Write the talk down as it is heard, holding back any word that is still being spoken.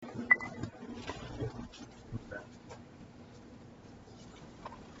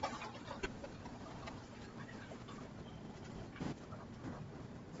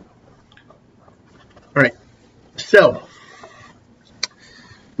So,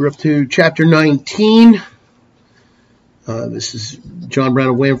 we're up to chapter 19. This is John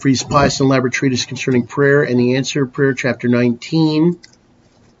Brown of Wamfree's Pious and Elaborate Treatise Concerning Prayer and the Answer of Prayer, chapter 19.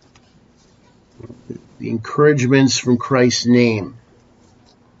 The encouragements from Christ's name.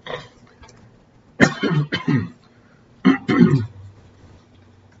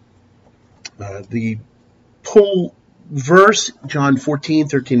 The pull verse, John 14,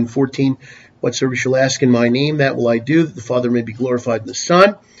 13 and 14. Whatsoever you shall ask in my name, that will I do, that the Father may be glorified in the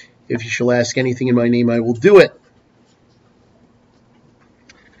Son. If you shall ask anything in my name, I will do it.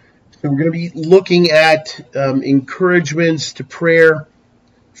 So we're going to be looking at encouragements to prayer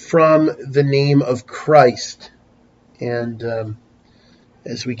from the name of Christ. And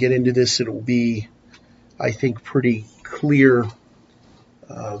as we get into this, it will be, I think, pretty clear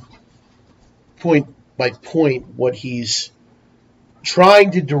point by point what he's trying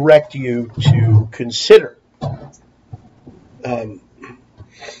to direct you to consider.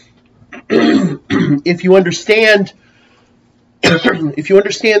 If you understand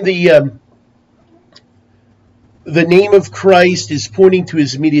the name of Christ is pointing to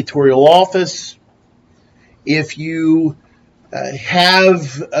his mediatorial office, if you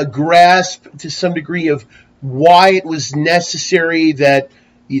have a grasp to some degree of why it was necessary that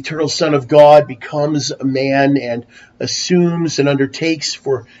the eternal Son of God becomes a man and assumes and undertakes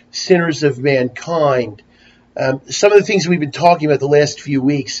for sinners of mankind, some of the things we've been talking about the last few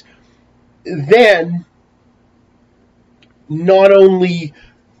weeks, then not only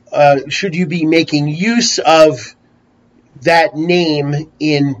should you be making use of that name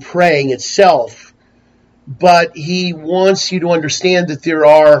in praying itself, but he wants you to understand that there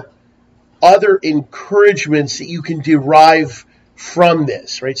are other encouragements that you can derive from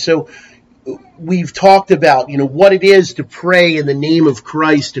this, right? So we've talked about, what it is to pray in the name of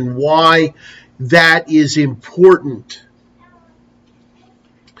Christ and why that is important.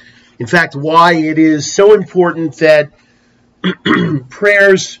 In fact, why it is so important that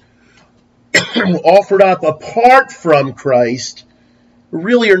prayers offered up apart from Christ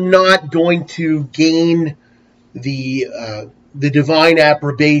really are not going to gain the divine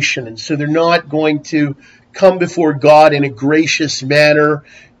approbation, and so they're not going to come before God in a gracious manner.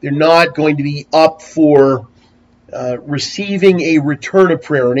 They're not going to be up for receiving a return of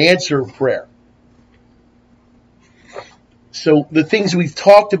prayer, an answer of prayer. So the things we've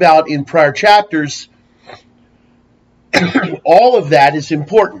talked about in prior chapters, all of that is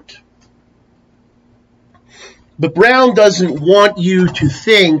important. But Brown doesn't want you to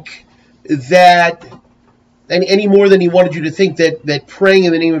think that, and any more than he wanted you to think that praying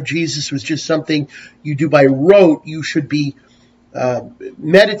in the name of Jesus was just something you do by rote. You should be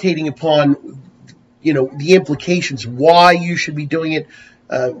meditating upon, the implications, why you should be doing it,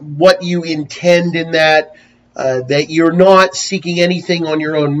 what you intend in that you're not seeking anything on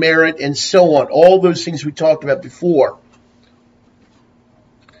your own merit, and so on. All those things we talked about before.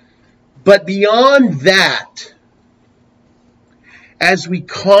 But beyond that, as we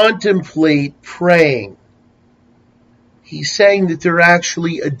contemplate praying, he's saying that there are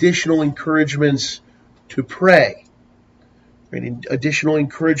actually additional encouragements to pray. Right? Additional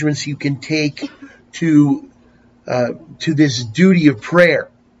encouragements you can take to this duty of prayer,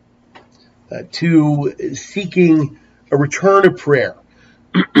 to seeking a return of prayer.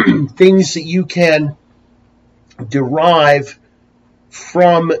 Things that you can derive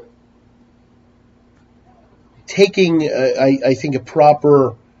from taking, I think, a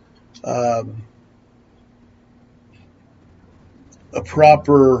proper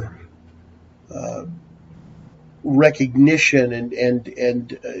recognition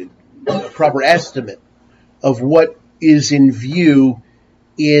and a proper estimate of what is in view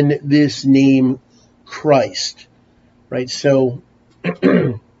in this name Christ, right? So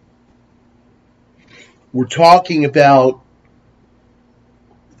we're talking about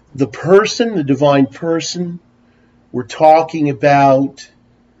the person, the divine person. We're talking about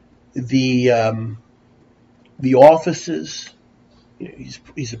the offices.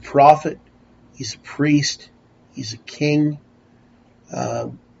 He's a prophet. He's a priest. He's a king.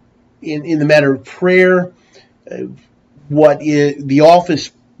 In the matter of prayer, what is the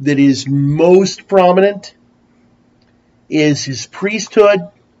office that is most prominent is his priesthood.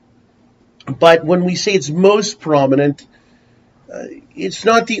 But when we say it's most prominent, it's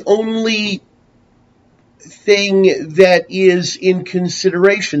not the only thing that is in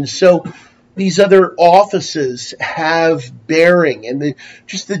consideration. So these other offices have bearing, and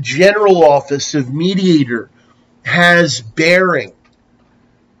just the general office of mediator has bearing.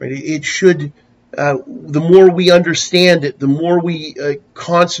 Right? It should, the more we understand it, the more we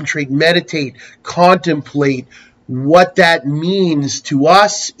concentrate, meditate, contemplate what that means to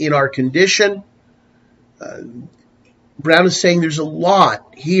us in our condition. Brown is saying there's a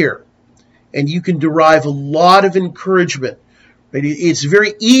lot here, and you can derive a lot of encouragement. Right? It's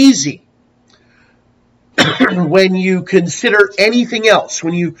very easy when you consider anything else,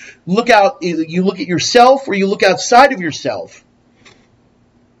 when you look at yourself or you look outside of yourself.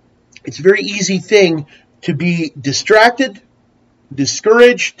 It's a very easy thing to be distracted,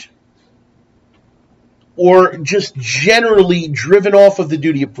 discouraged, or just generally driven off of the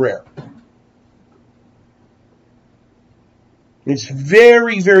duty of prayer. It's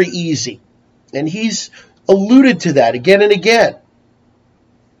very, very easy. And he's alluded to that again and again.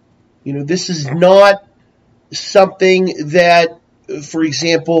 This is not something that, for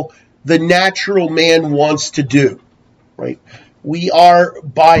example, the natural man wants to do, right? We are,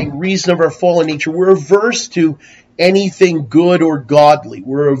 by reason of our fallen nature, we're averse to anything good or godly.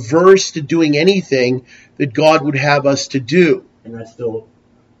 We're averse to doing anything that God would have us to do. And that's still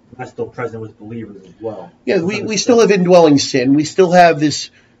present with believers as well. Yeah, we still have indwelling sin. We still have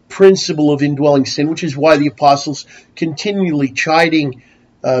this principle of indwelling sin, which is why the apostles continually chiding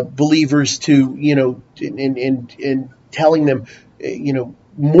believers to, and telling them,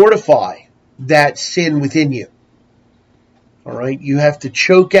 mortify that sin within you. All right, you have to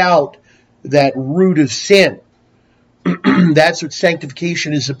choke out that root of sin. That's what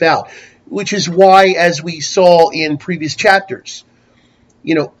sanctification is about, which is why, as we saw in previous chapters,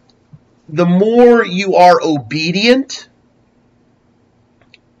 the more you are obedient,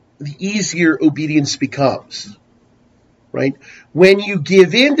 the easier obedience becomes, right? When you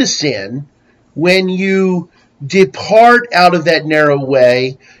give in to sin, when you depart out of that narrow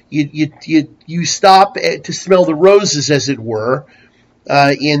way, you stop to smell the roses, as it were,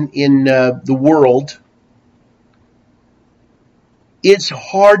 in the world. It's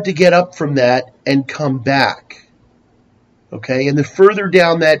hard to get up from that and come back. Okay, and the further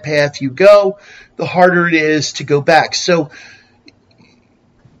down that path you go, the harder it is to go back. So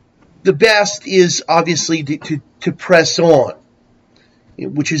the best is obviously to press on,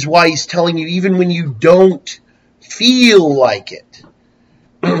 which is why he's telling you, even when you don't feel like it,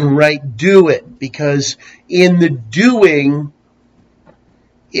 right, do it. Because in the doing,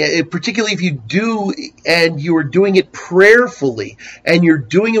 particularly if you do and you're doing it prayerfully and you're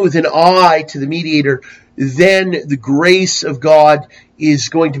doing it with an eye to the mediator, then the grace of God is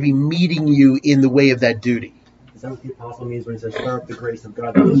going to be meeting you in the way of that duty. Is that what the apostle means when he says, "Stir up the grace of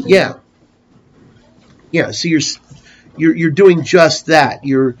God"? Yeah. So you're doing just that.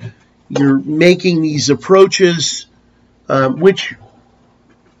 You're making these approaches, which,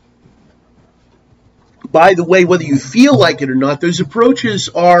 by the way, whether you feel like it or not, those approaches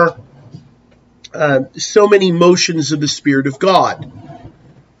are so many motions of the Spirit of God,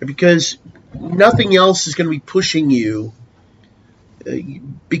 because nothing else is going to be pushing you,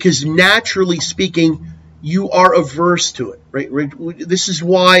 because naturally speaking, you are averse to it, right? This is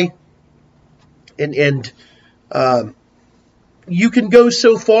why, and you can go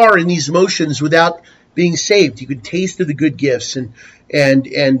so far in these motions without being saved. You can taste of the good gifts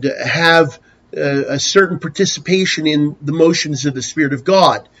and have a certain participation in the motions of the Spirit of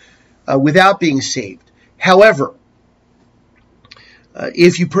God without being saved. However,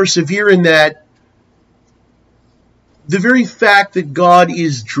 if you persevere in that, the very fact that God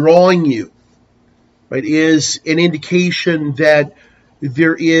is drawing you, right, is an indication that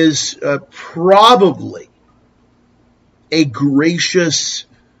there is probably a gracious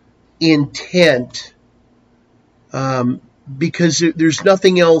intent, because there's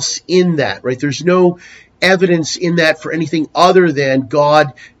nothing else in that, right? There's no evidence in that for anything other than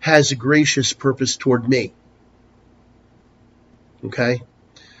God has a gracious purpose toward me. Okay?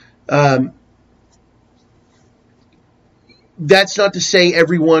 That's not to say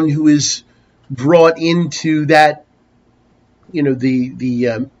everyone who is brought into that,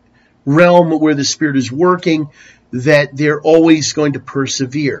 the realm where the Spirit is working, that they're always going to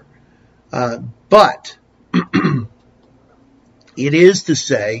persevere. But it is to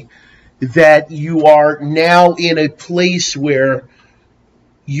say that you are now in a place where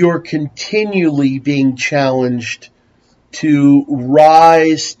you're continually being challenged to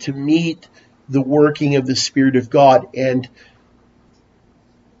rise to meet the working of the Spirit of God. And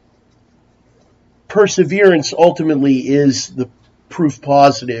perseverance ultimately is the proof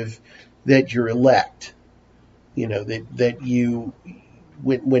positive that you're elect. That you,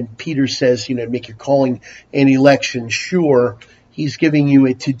 when Peter says, make your calling and election sure, he's giving you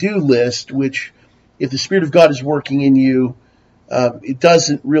a to-do list, which, if the Spirit of God is working in you, it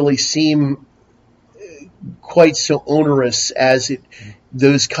doesn't really seem quite so onerous as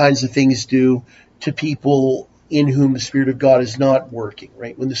those kinds of things do to people in whom the Spirit of God is not working,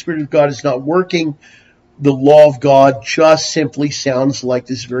 right? When the Spirit of God is not working, the law of God just simply sounds like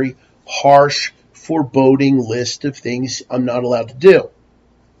this very harsh, foreboding list of things I'm not allowed to do.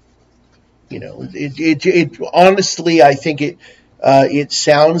 It honestly, I think it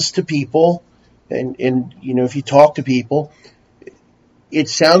sounds to people, and if you talk to people, it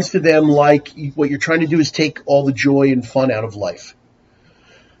sounds to them like what you're trying to do is take all the joy and fun out of life.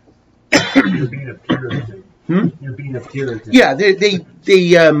 You're being a Puritan. You're being a Puritan. Yeah, they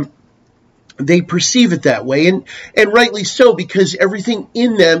perceive it that way, and rightly so, because everything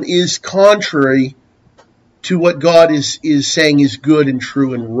in them is contrary to what God is saying is good and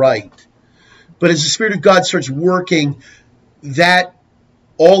true and right. But as the Spirit of God starts working,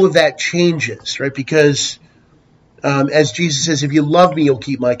 all of that changes, right? Because as Jesus says, if you love me, you'll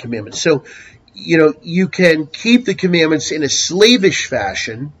keep my commandments. So, you can keep the commandments in a slavish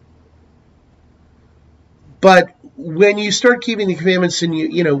fashion, but when you start keeping the commandments and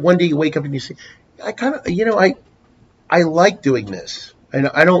one day you wake up and you say, I like doing this. And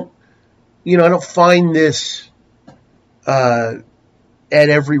I don't find this at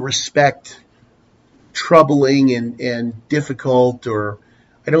every respect troubling and difficult, or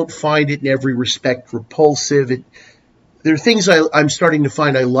I don't find it in every respect repulsive. There are things I'm starting to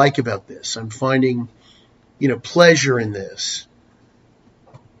find I like about this. I'm finding, pleasure in this.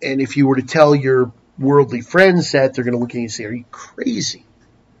 And if you were to tell your worldly friends that, they're going to look at you and say, "Are you crazy?"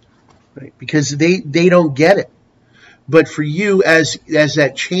 Right? Because they don't get it. But for you, as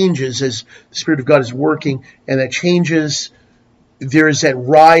that changes, as the Spirit of God is working, and that changes, there is that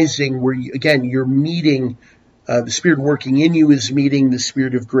rising where you're meeting the Spirit working in you is meeting the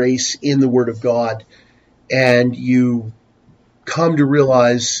Spirit of grace in the Word of God, and you come to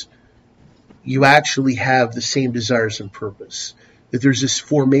realize you actually have the same desires and purpose. That there's this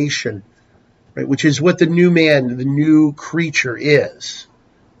formation, right, which is what the new man, the new creature is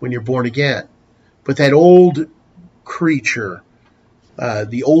when you're born again. But that old creature,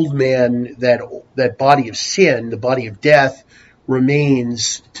 the old man, that body of sin, the body of death,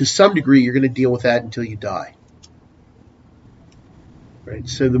 remains to some degree. You're going to deal with that until you die. Right?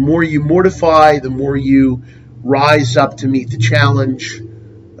 So the more you mortify, the more you rise up to meet the challenge,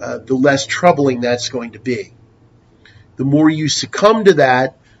 the less troubling that's going to be. The more you succumb to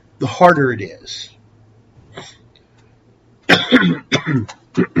that, the harder it is.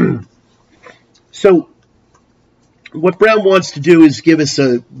 So what Brown wants to do is give us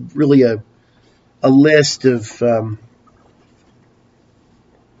a list of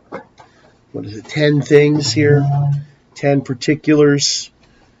 10 things here, 10 particulars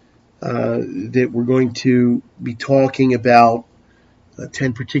that we're going to be talking about,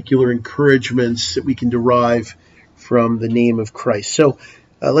 10 particular encouragements that we can derive from the name of Christ. So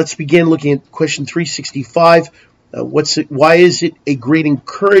let's begin looking at question 365. Why is it a great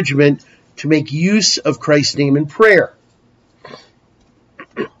encouragement to make use of Christ's name in prayer?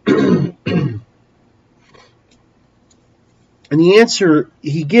 And the answer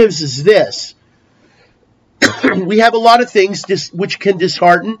he gives is this. We have a lot of things which can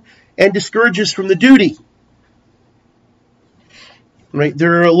dishearten and discourage us from the duty. Right?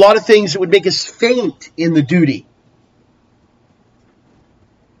 There are a lot of things that would make us faint in the duty.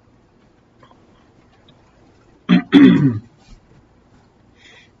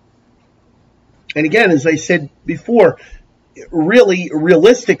 And again, as I said before,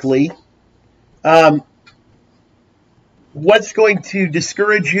 realistically, what's going to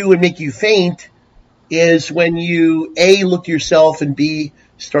discourage you and make you faint is when you, A, look at yourself, and B,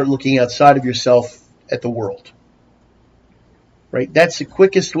 start looking outside of yourself at the world. Right? That's the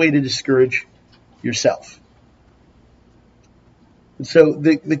quickest way to discourage yourself. And so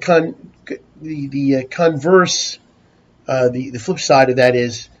the converse, the flip side of that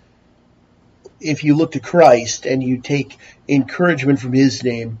is, if you look to Christ and you take encouragement from His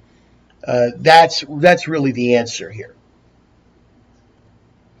name, that's really the answer here.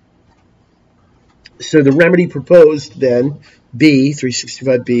 So the remedy proposed then, B,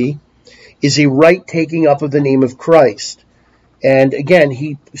 365B, is a right taking up of the name of Christ. And again,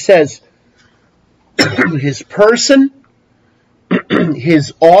 he says His person,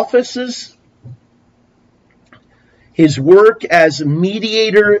 His offices, His work as a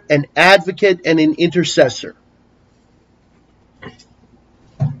mediator, an advocate, and an intercessor.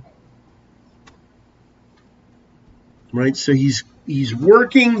 Right? So he's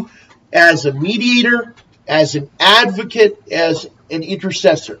working as a mediator, as an advocate, as an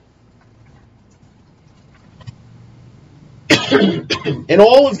intercessor. And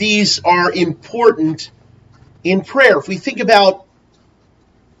all of these are important in prayer. If we think about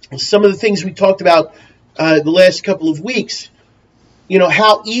some of the things we talked about the last couple of weeks,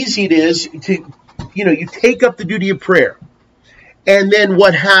 how easy it is to, you take up the duty of prayer. And then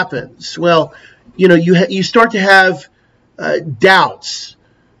what happens? Well, you start to have doubts.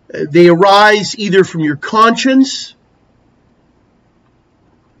 They arise either from your conscience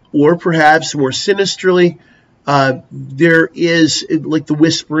or perhaps more sinisterly, there is like the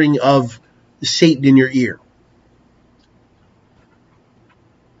whispering of Satan in your ear.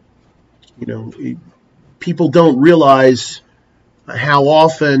 People don't realize how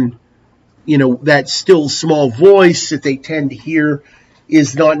often, that still small voice that they tend to hear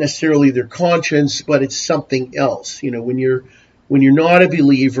is not necessarily their conscience, but it's something else. When you're not a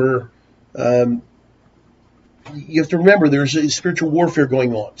believer, you have to remember there's a spiritual warfare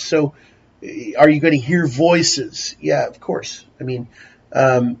going on. So are you going to hear voices? Yeah, of course. I mean,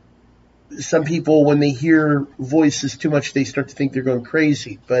 some people, when they hear voices too much, they start to think they're going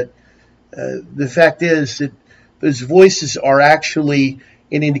crazy. But the fact is that those voices are actually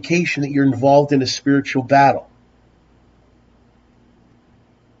an indication that you're involved in a spiritual battle.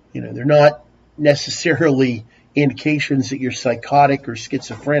 They're not necessarily indications that you're psychotic or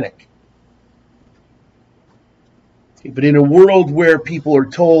schizophrenic. But in a world where people are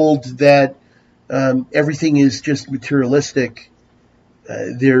told that everything is just materialistic,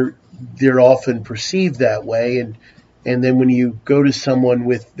 they're often perceived that way. And then when you go to someone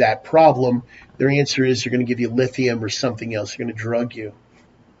with that problem, their answer is they're going to give you lithium or something else. They're going to drug you.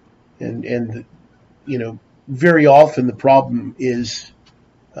 And very often the problem is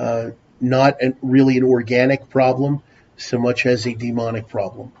not really an organic problem so much as a demonic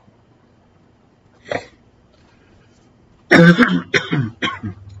problem.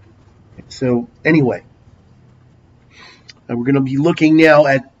 So anyway, we're going to be looking now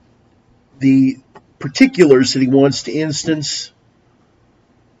at the particulars that he wants to instance.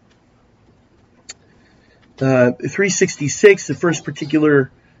 366, the first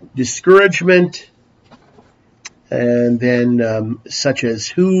particular, discouragement, and then such as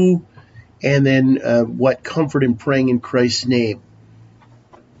who, and then what comfort in praying in Christ's name.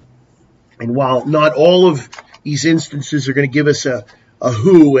 And while not all of these instances are going to give us a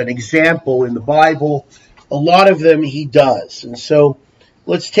who, an example in the Bible, a lot of them he does. And so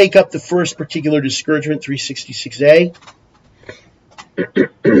let's take up the first particular discouragement, 366a.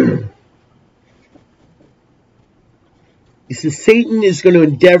 He says Satan is going to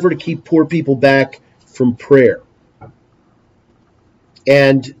endeavor to keep poor people back from prayer.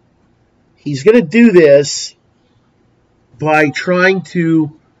 And he's going to do this by trying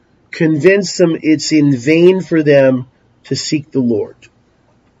to convince them it's in vain for them to seek the Lord.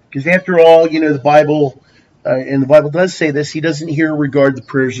 Because after all, the Bible, and the Bible does say this, he doesn't hear or regard the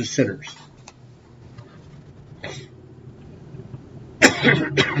prayers of sinners.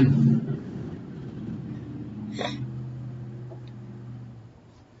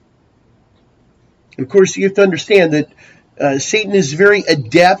 Of course, you have to understand that Satan is very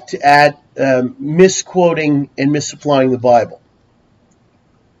adept at misquoting and misapplying the Bible.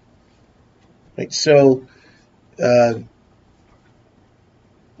 Right? So, God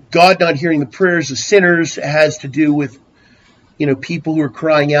not hearing the prayers of sinners has to do with, people who are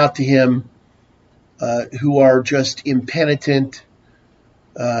crying out to him, who are just impenitent,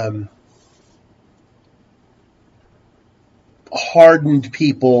 hardened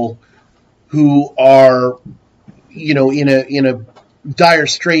people who are, in a dire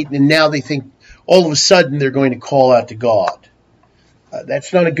strait, and now they think all of a sudden they're going to call out to God.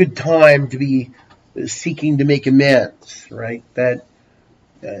 That's not a good time to be seeking to make amends, right? That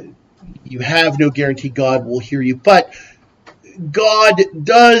you have no guarantee God will hear you. But God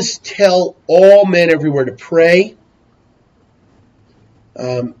does tell all men everywhere to pray.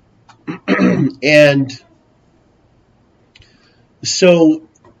 And so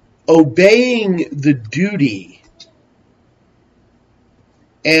obeying the duty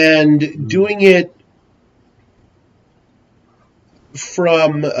and doing it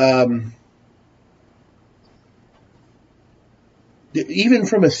from even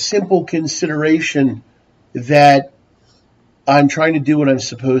from a simple consideration that I'm trying to do what I'm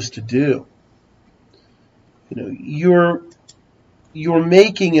supposed to do. You're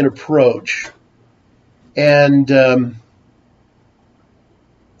making an approach, and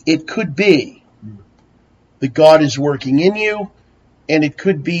it could be that God is working in you, and it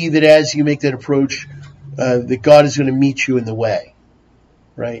could be that as you make that approach, that God is going to meet you in the way,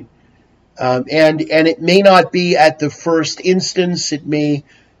 right? And it may not be at the first instance. It may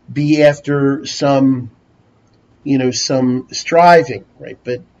be after some striving, right?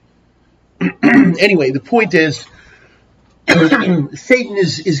 But anyway, the point is, Satan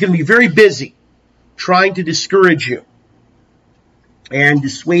is going to be very busy trying to discourage you and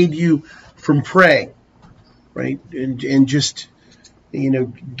dissuade you from praying, right? And just,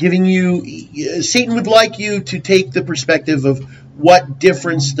 giving you, Satan would like you to take the perspective of what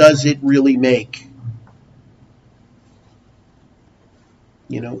difference does it really make?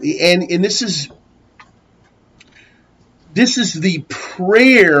 And this is the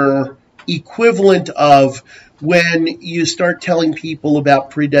prayer equivalent of when you start telling people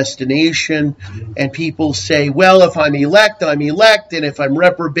about predestination and people say, well, if I'm elect, I'm elect, and if I'm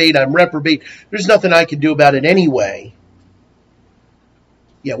reprobate, I'm reprobate. There's nothing I can do about it anyway.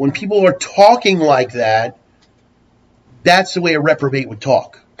 Yeah, when people are talking like that, that's the way a reprobate would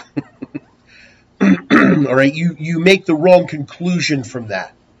talk. All right, you make the wrong conclusion from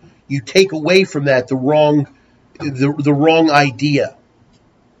that. You take away from that the wrong idea.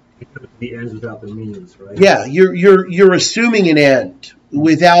 The ends without the means, right? Yeah, you're assuming an end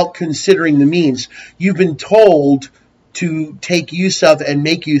without considering the means. You've been told to take use of and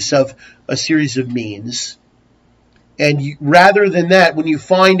make use of a series of means. And rather than that, when you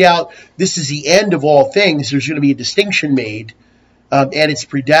find out this is the end of all things, there's going to be a distinction made, and it's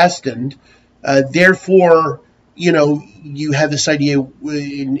predestined. Therefore, you have this idea,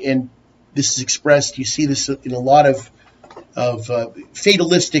 and this is expressed. You see this in a lot of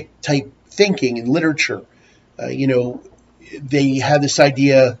fatalistic type thinking in literature. They have this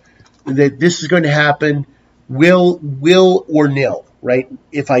idea that this is going to happen, will or nil, right?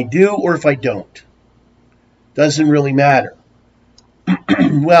 If I do or if I don't, doesn't really matter.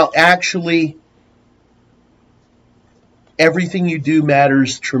 Well, actually, everything you do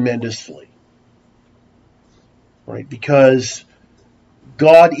matters tremendously, right? Because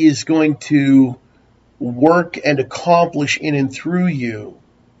God is going to work and accomplish in and through you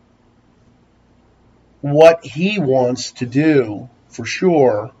what He wants to do, for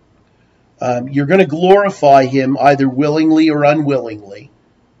sure. You're going to glorify Him either willingly or unwillingly.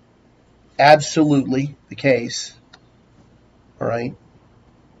 Absolutely the case. All right.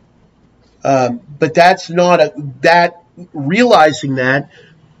 But that's not realizing that,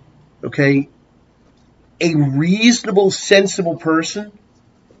 okay, a reasonable, sensible person,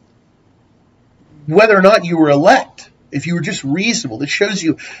 whether or not you were elect, if you were just reasonable, that shows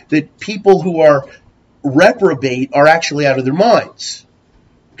you that people who are reprobate are actually out of their minds.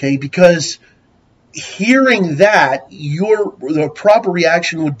 Okay, because hearing that, the proper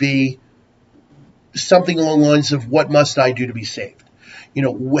reaction would be something along the lines of, what must I do to be saved?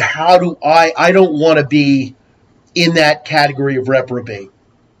 How do I don't want to be in that category of reprobate.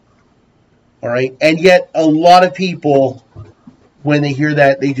 All right. And yet a lot of people, when they hear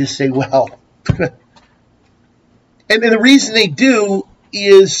that, they just say, well, and the reason they do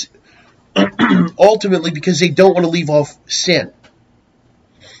is ultimately because they don't want to leave off sin,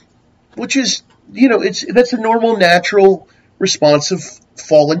 which is, that's a normal, natural response of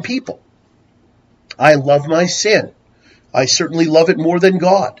fallen people. I love my sin. I certainly love it more than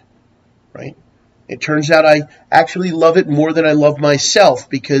God, right? It turns out I actually love it more than I love myself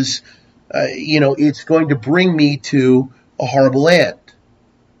because, it's going to bring me to a horrible end.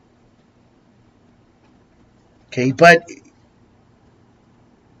 Okay, but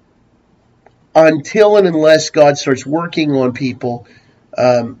until and unless God starts working on people,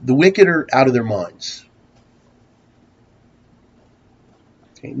 the wicked are out of their minds.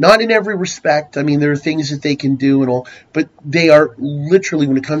 Okay, not in every respect. I mean, there are things that they can do and all, but they are literally,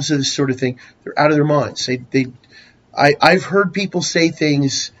 when it comes to this sort of thing, they're out of their minds. I've heard people say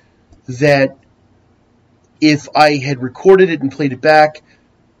things that if I had recorded it and played it back,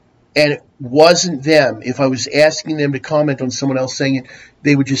 and it wasn't them, if I was asking them to comment on someone else saying it,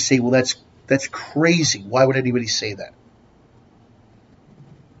 they would just say, well, that's crazy. Why would anybody say that?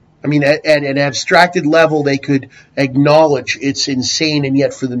 I mean, at an abstracted level, they could acknowledge it's insane, and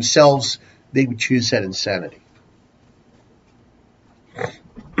yet for themselves, they would choose that insanity.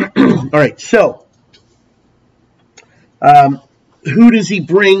 All right, so who does he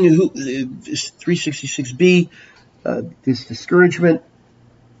bring? This 366b, this discouragement.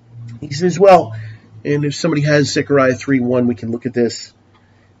 He says, well, and if somebody has Zechariah 3:1, we can look at this.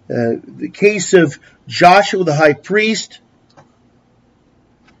 The case of Joshua the high priest.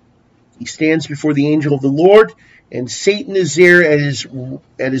 He stands before the angel of the Lord, and Satan is there at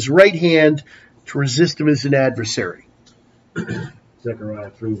his right hand to resist him as an adversary.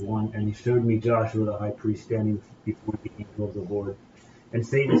 Zechariah 3:1, and he showed me Joshua the high priest standing before the angel of the Lord, and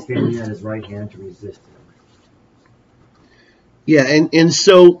Satan is standing at his right hand to resist him. Yeah, and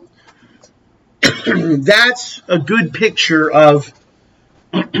so that's a good picture of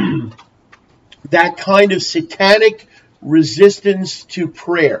that kind of satanic resistance to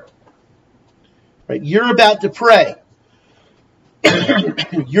prayer. Right? You're about to pray.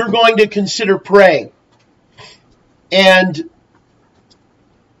 You're going to consider praying. And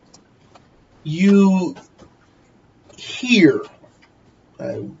you hear,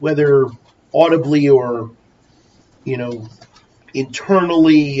 whether audibly or,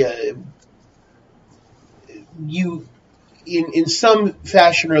 internally, you, in some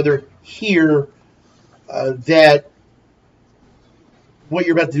fashion or other, hear that what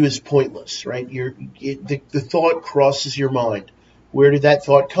you're about to do is pointless, right? The thought crosses your mind. Where did that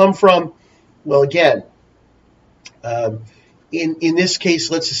thought come from? Well, again, in this case,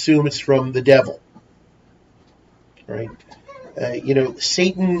 let's assume it's from the devil, right?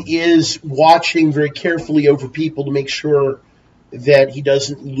 Satan is watching very carefully over people to make sure that he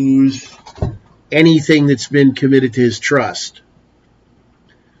doesn't lose anything that's been committed to his trust.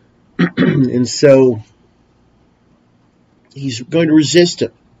 And so he's going to resist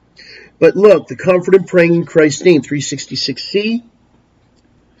him. But look, the comfort in praying in Christ's name, 366c,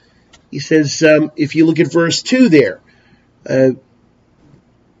 he says, if you look at verse 2 there,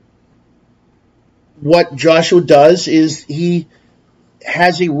 what Joshua does is he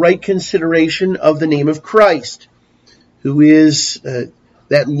has a right consideration of the name of Christ, who is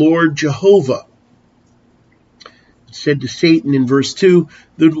that Lord Jehovah. It said to Satan in verse 2,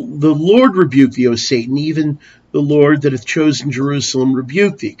 the Lord rebuke thee, O Satan, even the Lord that hath chosen Jerusalem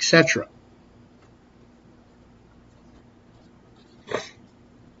rebuke thee, etc.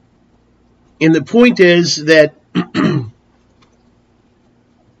 And the point is that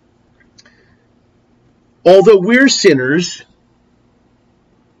although we're sinners,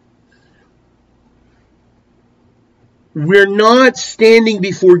 we're not standing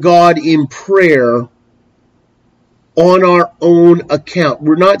before God in prayer on our own account.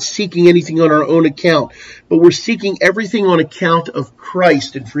 We're not seeking anything on our own account, but we're seeking everything on account of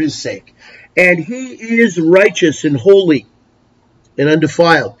Christ and for his sake. And he is righteous and holy and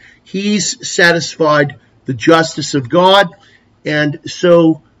undefiled. He's satisfied the justice of God. And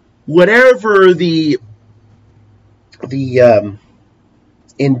so whatever the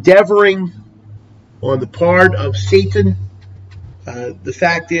endeavoring on the part of Satan, the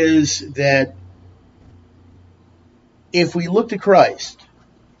fact is that if we look to Christ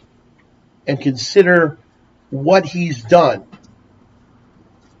and consider what he's done,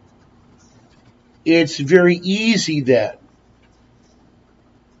 it's very easy then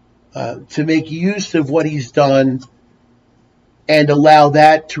to make use of what he's done and allow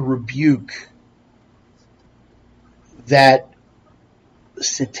that to rebuke that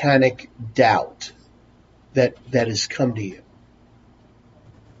satanic doubt that has come to you.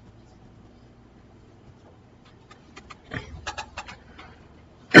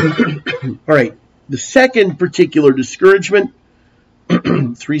 All right, the second particular discouragement,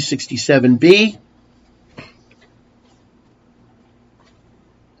 367b.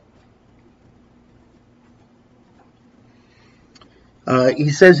 He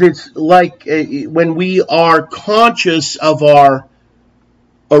says it's like when we are conscious of our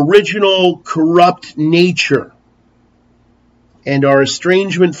original corrupt nature and our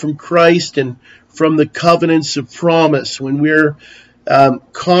estrangement from Christ and from the covenants of promise, when we're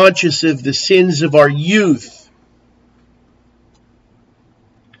conscious of the sins of our youth.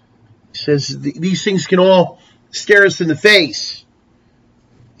 He says these things can all stare us in the face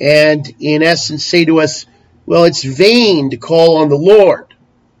and in essence say to us, well, it's vain to call on the Lord.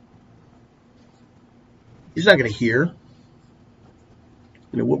 He's not going to hear.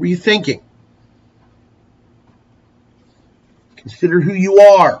 What were you thinking? Consider who you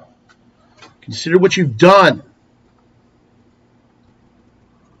are. Consider what you've done.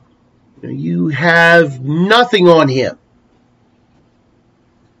 You have nothing on him.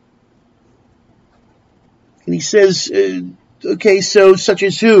 And he says, okay, so such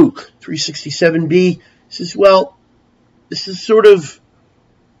as who? 367b. He says, well, this is sort of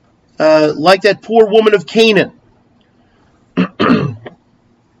like that poor woman of Canaan.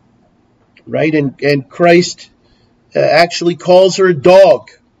 Right? And Christ actually calls her a dog.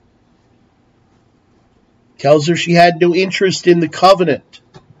 Tells her she had no interest in the covenant.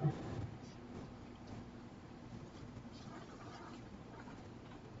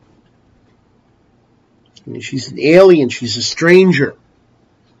 She's an alien. She's a stranger.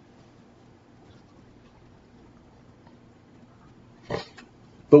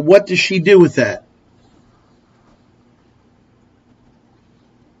 But what does she do with that?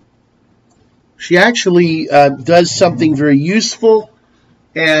 She actually does something very useful.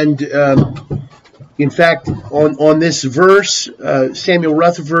 And in fact, on this verse, Samuel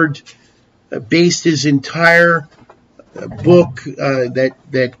Rutherford based his entire book,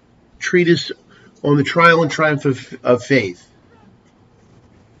 that treatise on the trial and triumph of faith,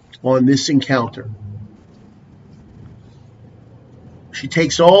 on this encounter. She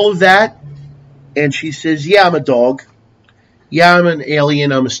takes all of that and she says, yeah, I'm a dog. Yeah, I'm an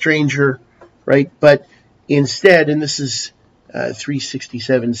alien. I'm a stranger, right? But instead, and this is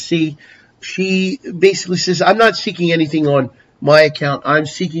 367C, she basically says, I'm not seeking anything on my account. I'm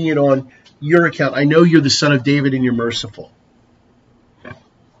seeking it on your account. I know you're the son of David and you're merciful.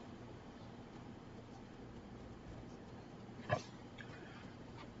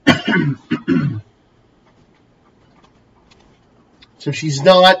 So she's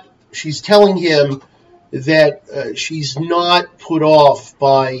telling him that she's not put off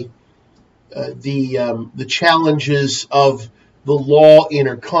by the challenges of the law in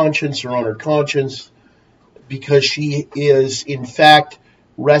her conscience or on her conscience, because she is in fact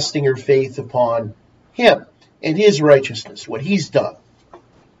resting her faith upon him and his righteousness, what he's done.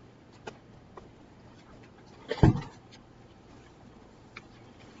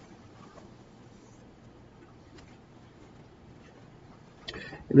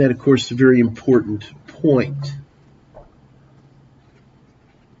 And that, of course, is a very important point.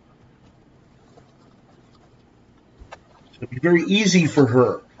 It'd be very easy for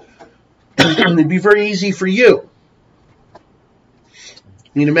her. It'd be very easy for you. I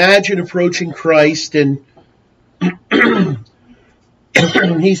mean, imagine approaching Christ and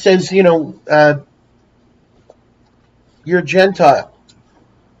he says, you're a Gentile.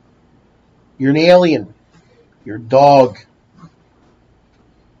 You're an alien. You're a dog.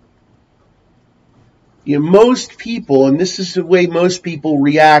 Most people, and this is the way most people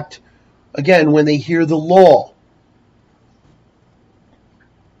react, again, when they hear the law.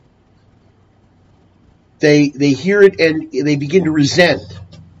 They hear it and they begin to resent.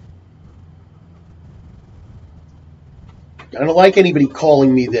 I don't like anybody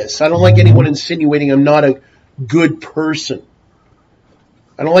calling me this. I don't like anyone insinuating I'm not a good person.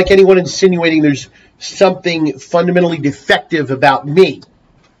 I don't like anyone insinuating there's something fundamentally defective about me.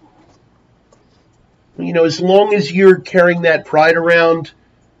 As long as you're carrying that pride around,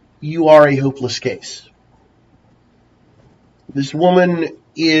 you are a hopeless case. This woman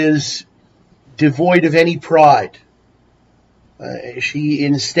is devoid of any pride. She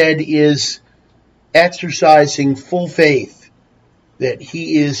instead is exercising full faith that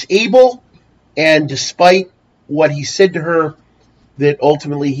he is able, and despite what he said to her, that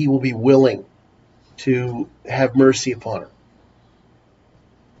ultimately he will be willing to have mercy upon her.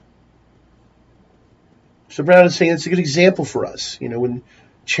 So Brown is saying it's a good example for us. When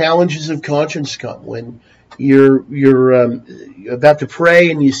challenges of conscience come, when you're about to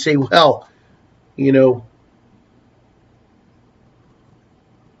pray and you say, well,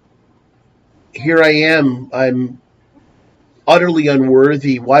 here I am. I'm utterly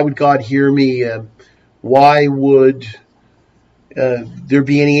unworthy. Why would God hear me? Why would there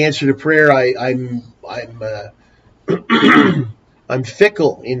be any answer to prayer? I'm I'm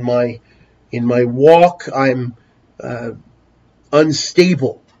fickle in my walk. I'm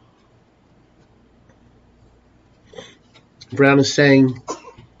unstable. Brown is saying,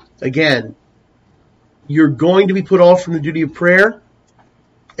 again, you're going to be put off from the duty of prayer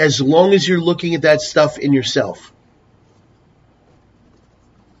as long as you're looking at that stuff in yourself.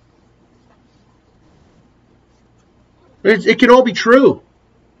 It can all be true.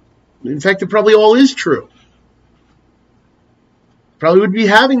 In fact, it probably all is true. Probably would be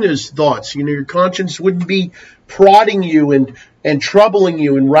having those thoughts. Your conscience wouldn't be prodding you and troubling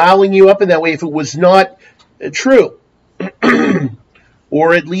you and riling you up in that way if it was not true.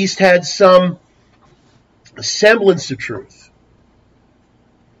 Or at least had some semblance of truth.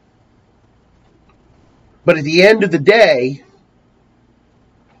 But at the end of the day,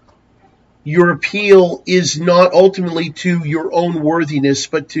 your appeal is not ultimately to your own worthiness,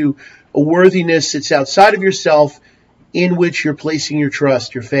 but to a worthiness that's outside of yourself, in which you're placing your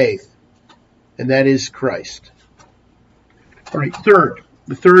trust, your faith. And that is Christ. All right,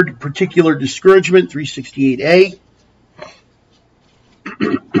 the third particular discouragement, 368A.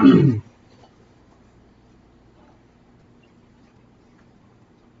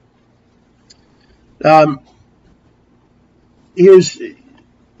 Here's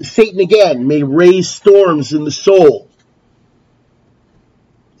Satan again may raise storms in the soul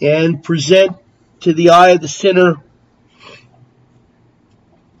and present to the eye of the sinner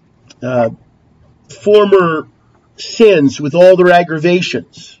former sins with all their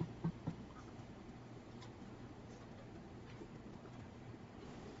aggravations.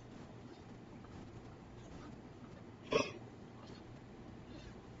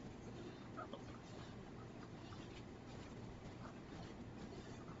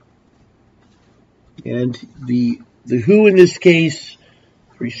 And the who in this case,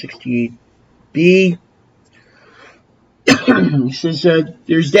 368b, he says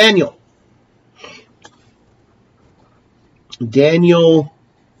there's Daniel. Daniel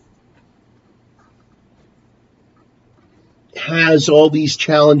has all these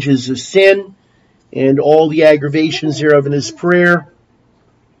challenges of sin and all the aggravations thereof in his prayer.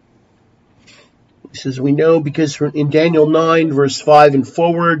 He says, we know because in Daniel 9, verse 5 and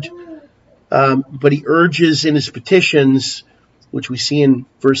forward, but he urges in his petitions, which we see in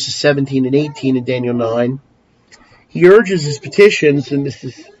verses 17 and 18 in Daniel 9, he urges his petitions, and this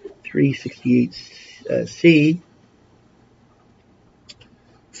is 368c,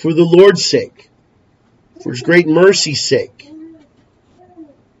 for the Lord's sake, for his great mercy's sake.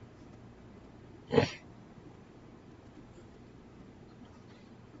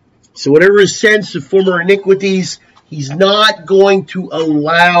 So whatever his sense of former iniquities, he's not going to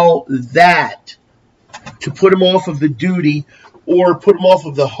allow that to put him off of the duty or put him off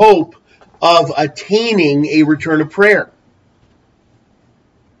of the hope of attaining a return of prayer.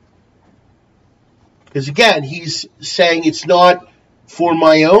 Because again, he's saying it's not for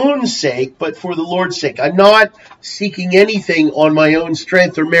my own sake, but for the Lord's sake. I'm not seeking anything on my own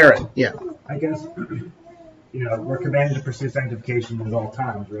strength or merit. Yeah. I guess, we're commanded to pursue sanctification at all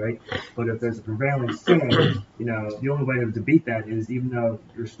times, right? But if there's a prevailing sin, the only way to beat that is, even though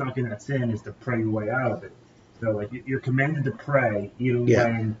you're stuck in that sin, is to pray your way out of it. So, you're commanded to pray, even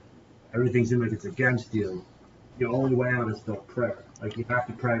when everything seems like it's against you. The only way out is still prayer. You have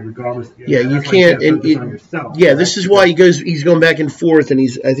to pray regardless. You can't. This is why he's going back and forth, and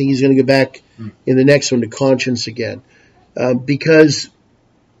I think he's going to go back in the next one to conscience again, because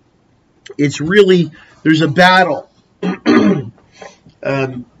it's really, there's a battle.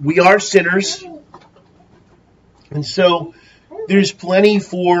 We are sinners, and so there's plenty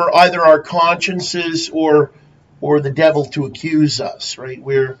for either our consciences or the devil to accuse us. Right?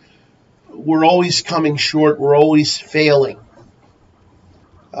 We're always coming short. We're always failing.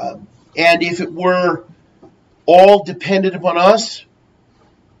 And if it were all dependent upon us,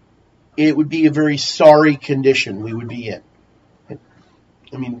 it would be a very sorry condition we would be in.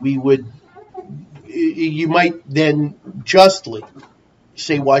 I mean, you might then justly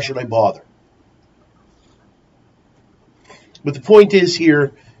say, why should I bother? But the point is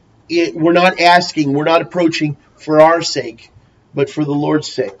here, we're not approaching for our sake, but for the Lord's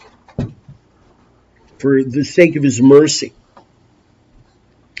sake, for the sake of his mercy.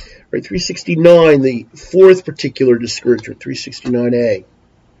 Right, 369, the fourth particular discouragement, 369a.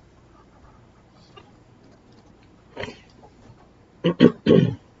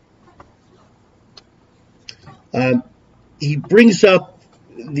 He brings up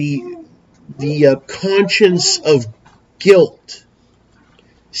the conscience of guilt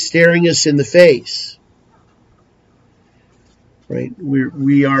staring us in the face. Right,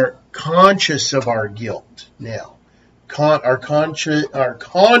 we are conscious of our guilt now. Our conscience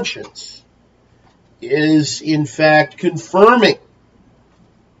is in fact confirming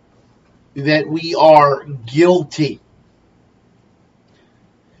that we are guilty.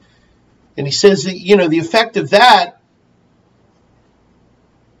 And he says that, the effect of that,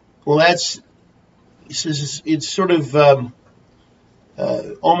 he says it's sort of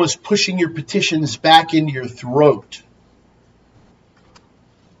almost pushing your petitions back into your throat.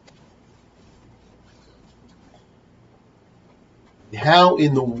 How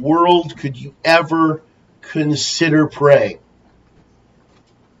in the world could you ever consider praying?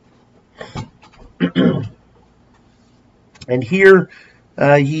 And here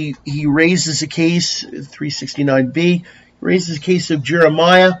he raises a case, 369b, raises a case of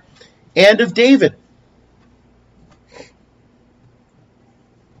Jeremiah and of David.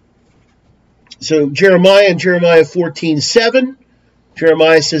 So Jeremiah in Jeremiah 14:7,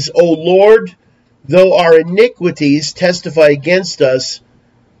 Jeremiah says, O Lord, though our iniquities testify against us,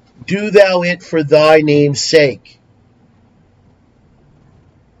 do thou it for thy name's sake.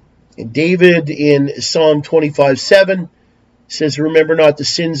 And David in Psalm 25:7 says, remember not the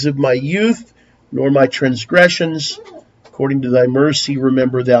sins of my youth, nor my transgressions. According to thy mercy,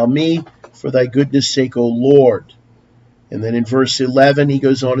 remember thou me, for thy goodness' sake, O Lord. And then in verse 11, he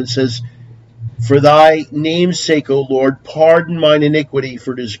goes on and says, for thy name's sake, O Lord, pardon mine iniquity,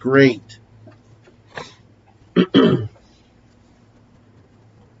 for it is great.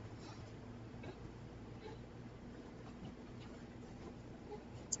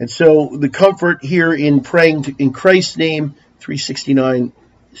 And so the comfort here in praying in Christ's name, 369c,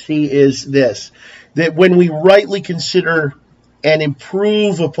 is this, that when we rightly consider and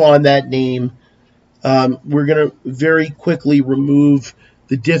improve upon that name, we're going to very quickly remove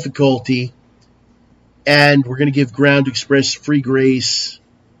the difficulty And we're going to give ground to express free grace,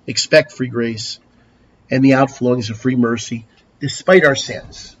 expect free grace, and the outflowings of free mercy, despite our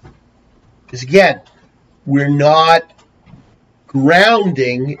sins. Because again, we're not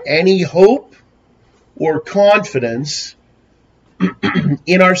grounding any hope or confidence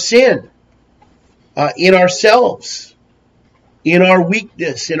in our sin, in ourselves, in our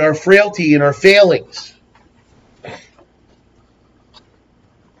weakness, in our frailty, in our failings.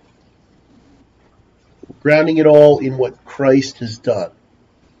 Grounding it all in what Christ has done.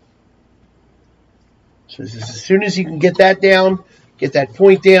 So as soon as you can get that down, get that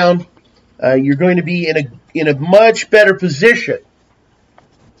point down, you're going to be in a much better position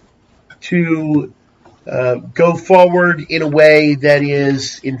to go forward in a way that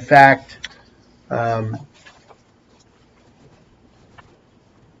is, in fact,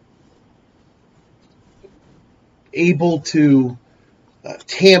 able to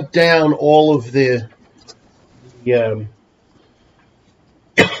tamp down all of the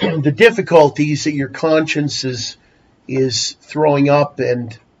difficulties that your conscience is throwing up,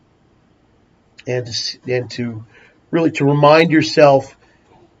 and to really to remind yourself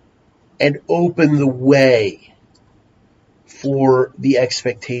and open the way for the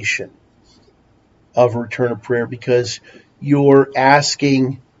expectation of a return of prayer, because you're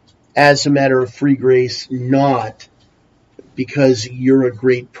asking as a matter of free grace, not because you're a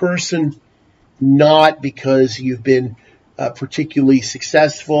great person, not because you've been particularly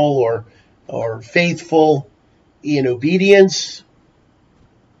successful or faithful in obedience,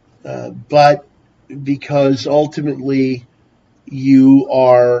 but because ultimately you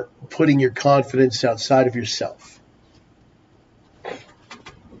are putting your confidence outside of yourself.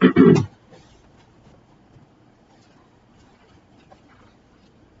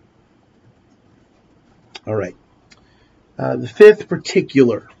 All right. The fifth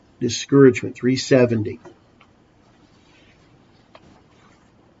particular discouragement, 370.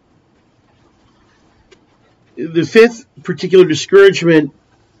 The fifth particular discouragement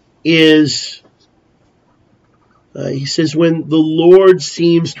is, he says, when the Lord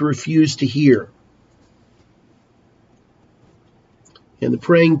seems to refuse to hear. And the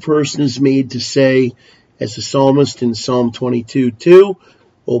praying person is made to say, as the psalmist in Psalm 22:2,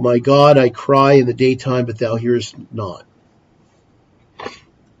 "O my God, I cry in the daytime, but thou hearest not."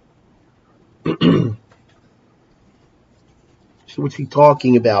 So what's he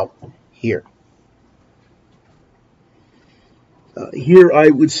talking about here? Here I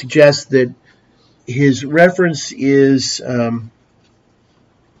would suggest that his reference is to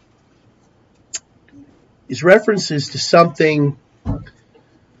something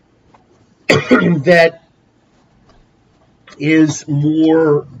that is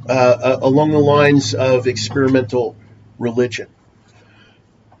more along the lines of experimental religion.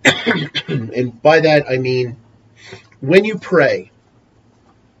 And by that I mean, when you pray,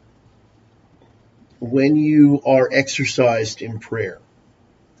 when you are exercised in prayer,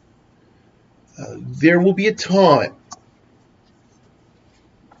 there will be a time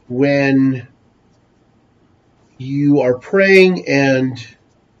when you are praying, and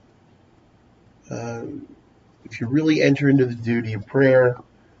if you really enter into the duty of prayer,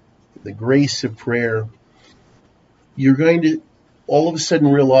 the grace of prayer, you're going to all of a sudden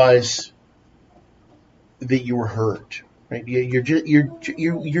realize that you were hurt. Right? You're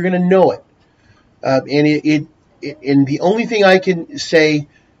going to know it, and the only thing I can say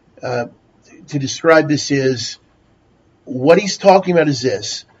to describe this is, what he's talking about is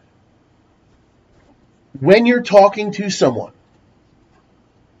this: when you're talking to someone,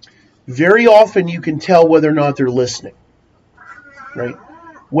 very often you can tell whether or not they're listening, right?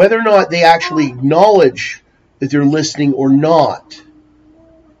 Whether or not they actually acknowledge that they're listening or not.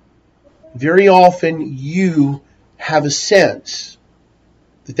 Very often you have a sense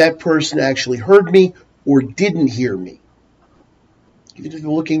that that person actually heard me or didn't hear me, even if they're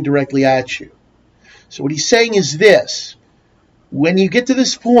looking directly at you. So what he's saying is this: when you get to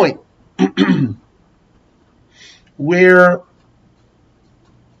this point where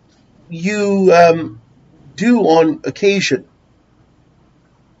you do on occasion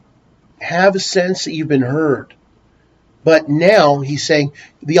have a sense that you've been heard, but now he's saying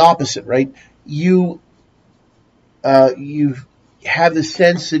the opposite, right? You have the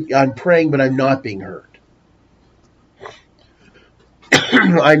sense that I'm praying, but I'm not being heard.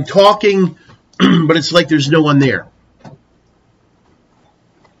 I'm talking, but it's like there's no one there.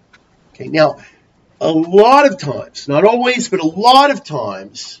 Okay, now, a lot of times, not always, but a lot of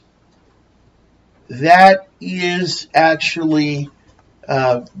times, that is actually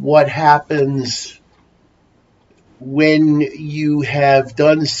what happens when you have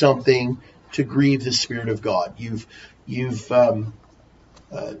done something to grieve the Spirit of God. You've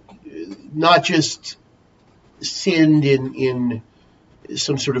not just sinned in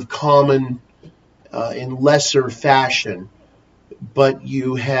some sort of common, in lesser fashion, but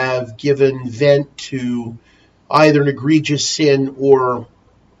you have given vent to either an egregious sin or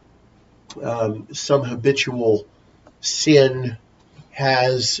some habitual sin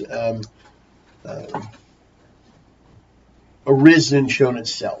has arisen and shown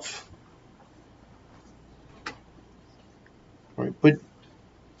itself. All right, but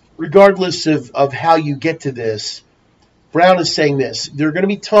regardless of how you get to this, Brown is saying this: there are going to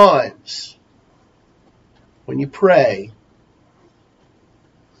be times when you pray,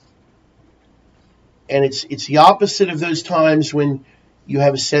 and it's the opposite of those times when you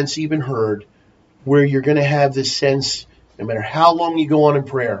have a sense that you've been heard, where you're going to have this sense, no matter how long you go on in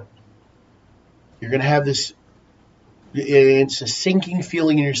prayer, you're going to have this, it's a sinking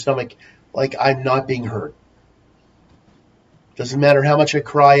feeling in your stomach, like I'm not being heard. Doesn't matter how much I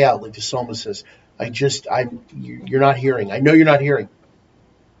cry out, like the psalmist says, you're not hearing. I know you're not hearing.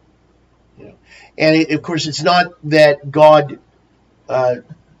 You know, and of course, it's not that God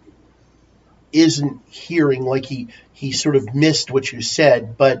isn't hearing, like he sort of missed what you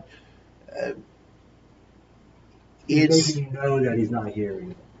said, but it's making you know that he's not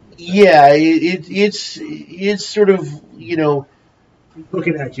hearing. Yeah, it's sort of, you know,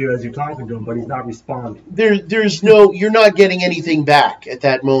 looking at you as you're talking to him, but he's not responding. You're not getting anything back at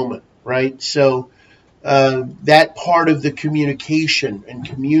that moment, right? So that part of the communication and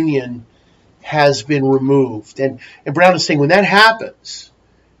communion has been removed. And Brown is saying when that happens,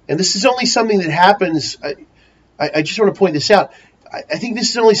 and this is only something that happens, I just want to point this out. I think this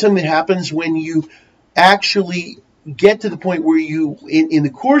is only something that happens when you actually get to the point where you, in the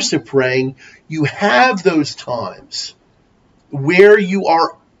course of praying, you have those times where you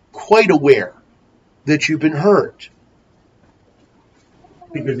are quite aware that you've been heard.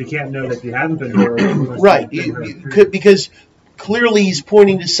 Because you can't know that you haven't been heard. Right. Because clearly he's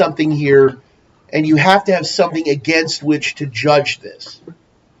pointing to something here, and you have to have something against which to judge this.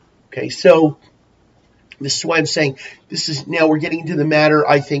 Okay, so this is why I'm saying now we're getting into the matter,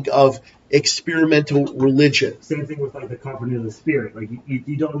 I think, of experimental religion. Same thing with like the comforting of the Spirit. Like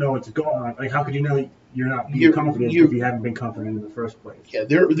you don't know what's going on. Like how could you know you're not being comforted if you haven't been comforted in the first place? Yeah,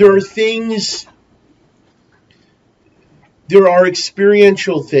 there are things. There are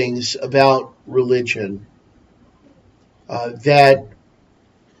experiential things about religion that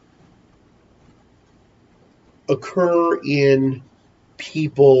occur in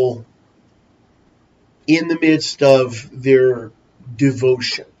people in the midst of their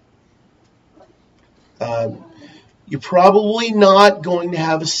devotion. You're probably not going to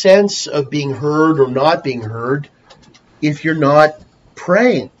have a sense of being heard or not being heard if you're not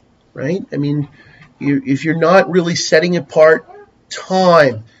praying, right? I mean, if you're not really setting apart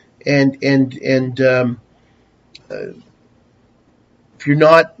time and if you're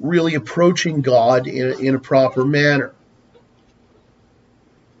not really approaching God in a proper manner.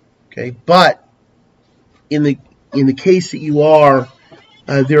 Okay, but in the case that you are,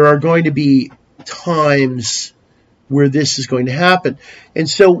 there are going to be times where this is going to happen. And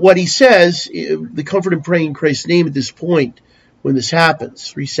so what he says, the comfort in praying in Christ's name at this point, when this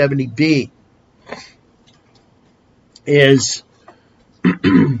happens, 370b, is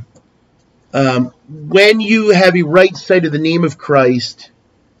when you have a right sight of the name of Christ,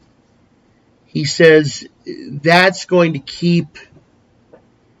 he says that's going to keep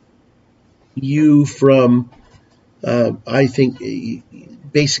you from, I think,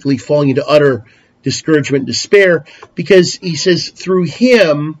 basically falling into utter discouragement and despair, because he says through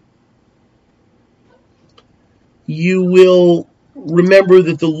him you will remember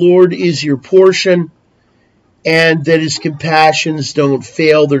that the Lord is your portion and that his compassions don't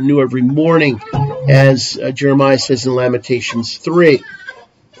fail. They're new every morning, as Jeremiah says in Lamentations 3.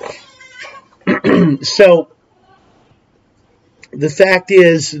 So the fact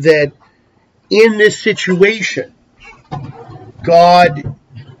is that in this situation, God,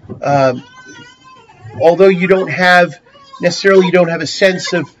 although you don't have a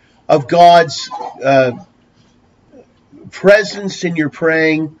sense of God's presence in your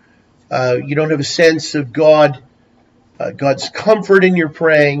praying, you don't have a sense of God's comfort in your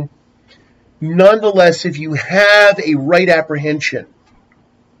praying. Nonetheless, if you have a right apprehension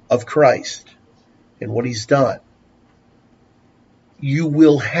of Christ and what he's done, you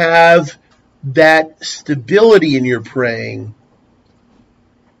will have that stability in your praying,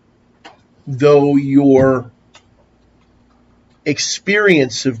 though your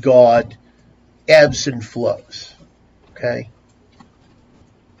experience of God ebbs and flows. Okay?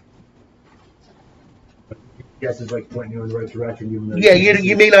 Yes, it's like pointing you in the right direction. Even though Yeah,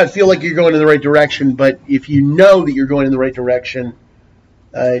 you may not feel like you're going in the right direction, but if you know that you're going in the right direction,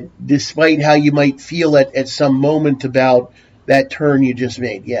 despite how you might feel at some moment about that turn you just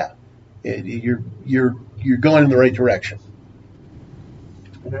made, yeah, you're going in the right direction.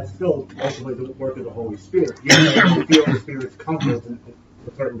 And that's still ultimately the work of the Holy Spirit. You feel the Spirit's comfort to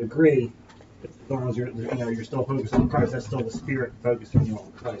a certain degree. As long as you're still focused on Christ, that's still the Spirit focusing you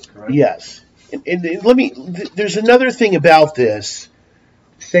on Christ, correct? Yes. And there's another thing about this.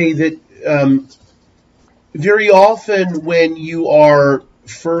 Say that very often when you are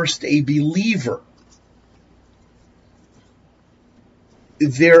first a believer,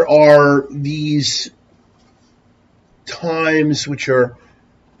 there are these times which are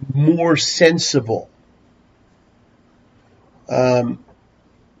more sensible, that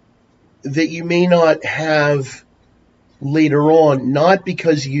you may not have later on, not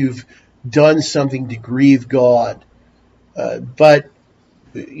because you've done something to grieve God, but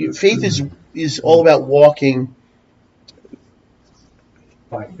faith is all about walking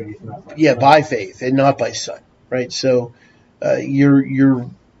by faith, not by sight. By faith and not by sight, right? So you're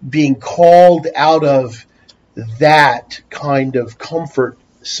being called out of that kind of comfort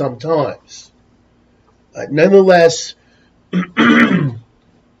sometimes. Nonetheless,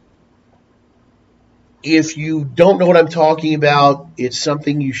 if you don't know what I'm talking about, it's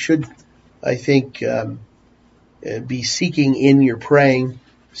something you should, I think, be seeking in your praying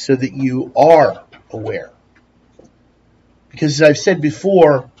so that you are aware. Because as I've said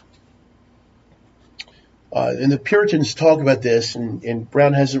before, and the Puritans talk about this, and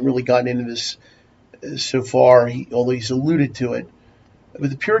Brown hasn't really gotten into this so far, although he's alluded to it, but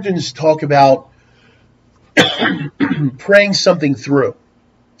the Puritans talk about praying something through.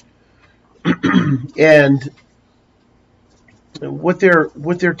 And what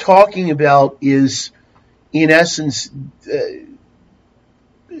they're talking about is, in essence,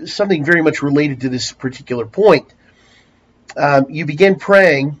 something very much related to this particular point. You begin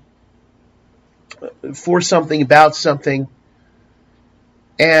praying for something, about something,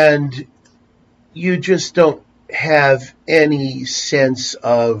 and you just don't have any sense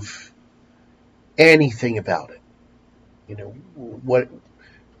of anything about it. You know, what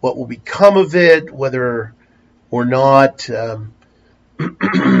will become of it, whether or not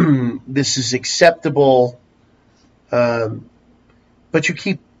this is acceptable, but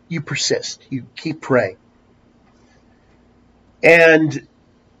you persist, you keep praying. And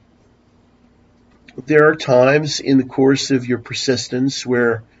there are times in the course of your persistence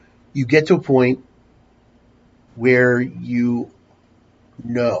where you get to a point where you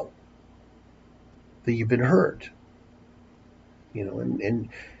know that you've been heard. You know,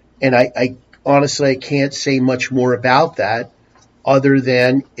 and I honestly, I can't say much more about that other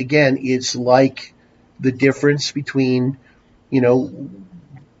than, again, it's like the difference between,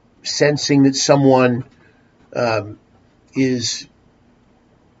 sensing that someone is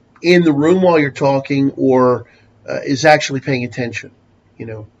in the room while you're talking or is actually paying attention,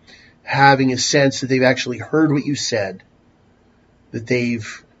 having a sense that they've actually heard what you said, that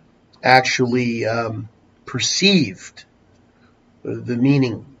they've actually perceived the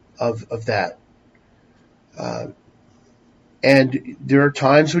meaning of that. And there are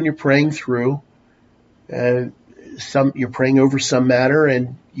times when you're praying through, you're praying over some matter,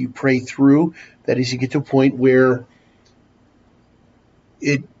 and you pray through. That is, you get to a point where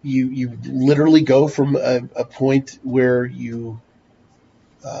you literally go from a point where you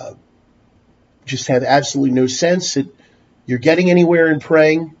just have absolutely no sense that you're getting anywhere in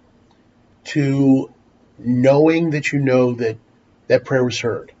praying to knowing that you know that prayer was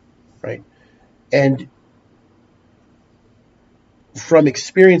heard, right? And from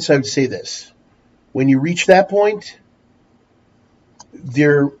experience, I would say this. When you reach that point,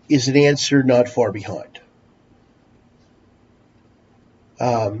 there is an answer not far behind.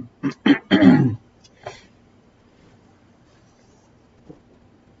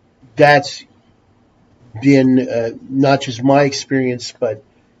 That's been not just my experience, but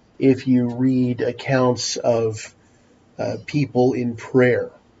if you read accounts of people in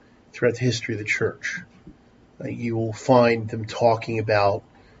prayer throughout the history of the church, you will find them talking about,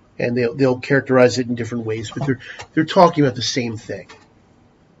 and they'll characterize it in different ways, but they're talking about the same thing.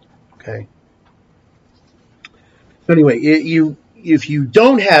 Okay. So anyway, if you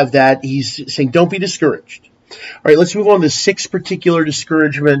don't have that, he's saying don't be discouraged. All right, let's move on to the sixth particular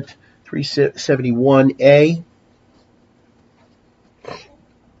discouragement, 371a.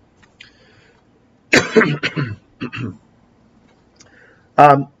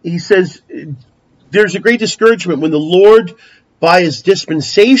 He says, there's a great discouragement when the Lord, by his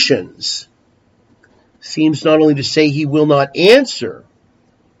dispensations, seems not only to say he will not answer,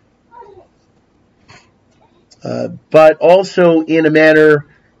 but also in a manner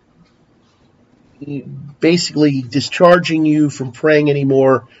basically discharging you from praying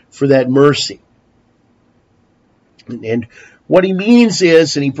anymore for that mercy. And what he means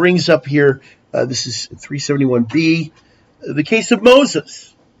is, and he brings up here, this is 371b, the case of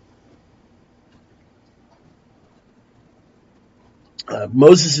Moses.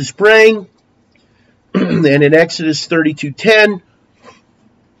 Moses is praying, and in Exodus 32:10,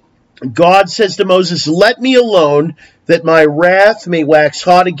 God says to Moses, "Let me alone, that my wrath may wax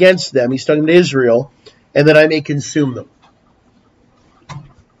hot against them," he's talking to Israel, "and that I may consume them."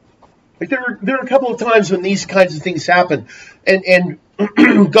 Like there are a couple of times when these kinds of things happen, and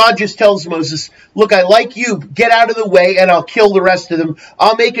God just tells Moses, "Look, I like you, get out of the way, and I'll kill the rest of them.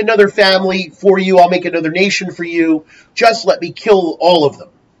 I'll make another family for you, I'll make another nation for you, just let me kill all of them."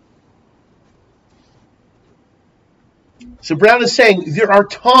 So Brown is saying there are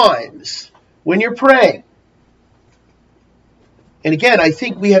times when you're praying. And again, I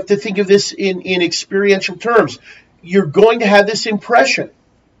think we have to think of this in experiential terms. You're going to have this impression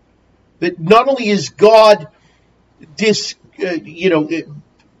that not only is God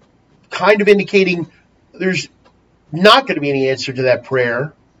kind of indicating there's not going to be any answer to that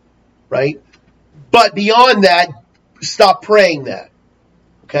prayer, right? But beyond that, stop praying that.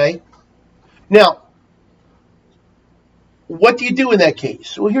 Okay? Now, what do you do in that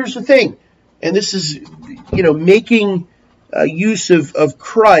case? Well, here's the thing, and this is, making use of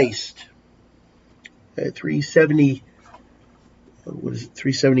Christ.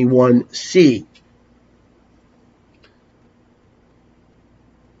 371c.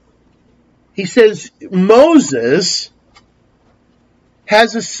 He says Moses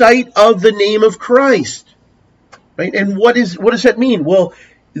has a sight of the name of Christ, right? And what does that mean? Well,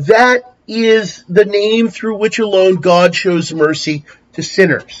 that is the name through which alone God shows mercy to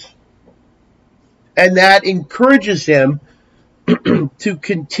sinners. And that encourages him to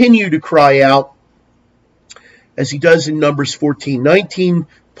continue to cry out, as he does in Numbers 14:19,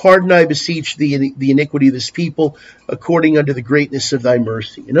 "Pardon, I beseech thee, the iniquity of this people, according unto the greatness of thy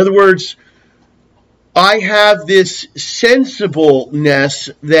mercy." In other words, I have this sensibleness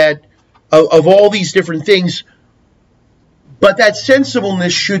that of all these different things, but that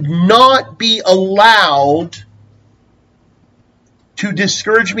sensibleness should not be allowed to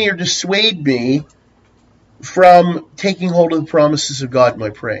discourage me or dissuade me from taking hold of the promises of God in my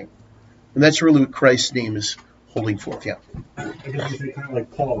praying. And that's really what Christ's name is holding forth. Yeah. I guess you say kind of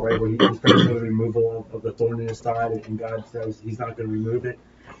like Paul, right, where he prays for the removal of the thorn in his side, and God says he's not going to remove it.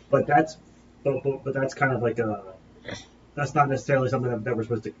 But that's kind of like that's not necessarily something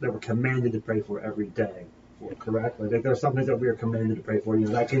that we're commanded to pray for every day. Correct? Like there's some things that we are commanded to pray for.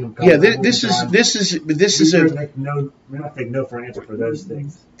 That kingdom come. Yeah, this is we're not taking no for an answer for those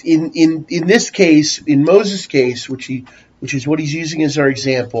things. In this case, in Moses' case, which is what he's using as our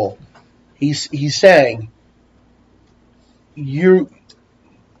example, he's saying you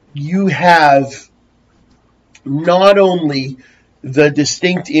have not only the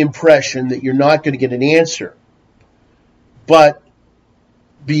distinct impression that you're not going to get an answer, but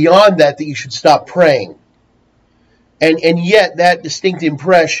beyond that you should stop praying. And yet that distinct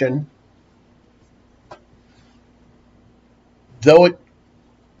impression, though it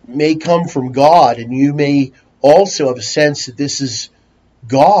may come from God, and you may also have a sense that this is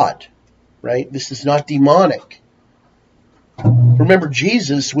God, right? This is not demonic. Remember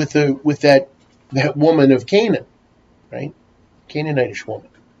Jesus with that woman of Canaan, right? Canaanitish woman.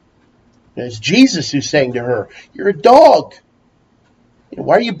 And it's Jesus who's saying to her, "You're a dog.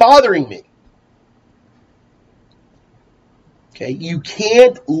 Why are you bothering me?" Okay, you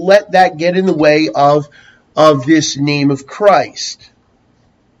can't let that get in the way of this name of Christ.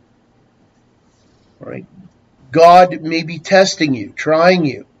 All right? God may be testing you, trying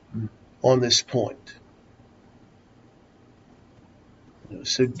you on this point.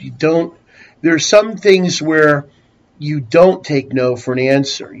 So there are some things where you don't take no for an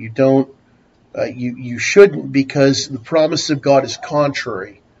answer. You don't. You shouldn't, because the promise of God is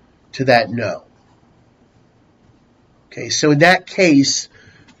contrary to that no. Okay, so in that case,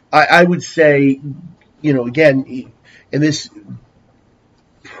 I would say, again, and this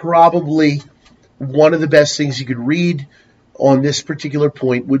probably one of the best things you could read on this particular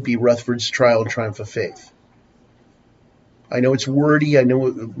point would be Rutherford's Trial and Triumph of Faith. I know it's wordy. I know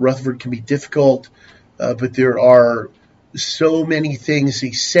Rutherford can be difficult, but there are so many things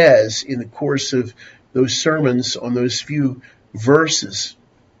he says in the course of those sermons on those few verses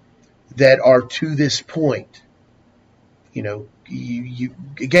that are to this point. You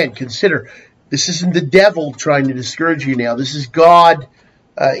again, consider This isn't the devil trying to discourage you now. This is God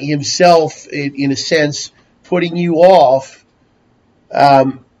himself, in a sense, putting you off.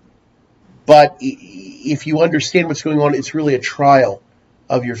 But if you understand what's going on, it's really a trial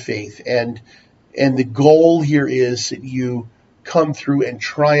of your faith. And the goal here is that you come through and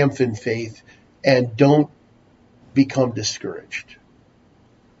triumph in faith and don't become discouraged.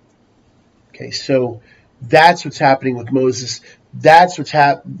 Okay, so that's what's happening with Moses. That's what's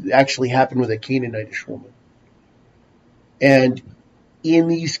actually happened with a Canaanitish woman. And in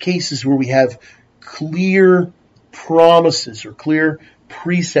these cases where we have clear promises or clear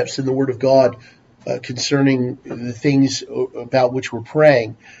precepts in the Word of God concerning the things about which we're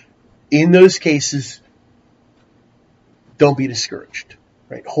praying, in those cases, don't be discouraged.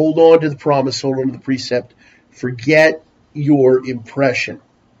 Right? Hold on to the promise, hold on to the precept. Forget your impression.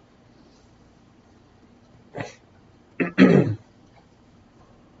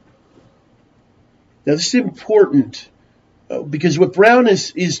 Now, this is important because what Brown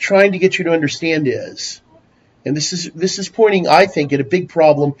is trying to get you to understand is, and this is pointing, I think, at a big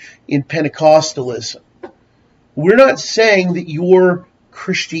problem in Pentecostalism. We're not saying that your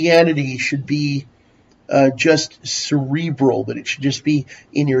Christianity should be just cerebral, that it should just be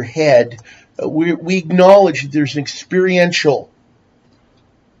in your head. We acknowledge that there's an experiential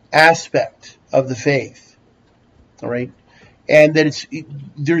aspect of the faith. All right, and that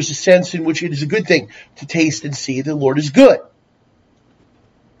there's a sense in which it is a good thing to taste and see the Lord is good.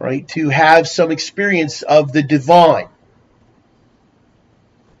 Right, to have some experience of the divine.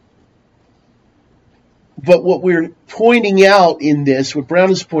 But what we're pointing out in this, what Brown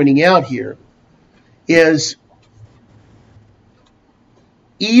is pointing out here, is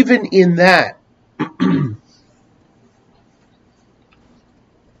even in that,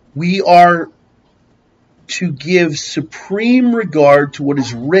 we are to give supreme regard to what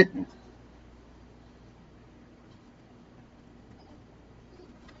is written.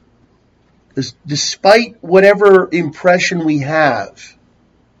 Despite whatever impression we have,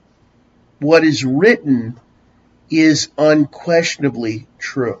 what is written is unquestionably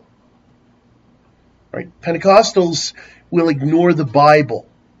true. Right? Pentecostals will ignore the Bible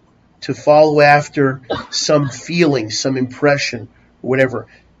to follow after some feeling, some impression, whatever.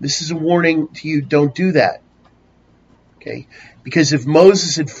 This is a warning to you, don't do that. Okay? Because if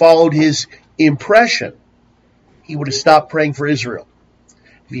Moses had followed his impression, he would have stopped praying for Israel.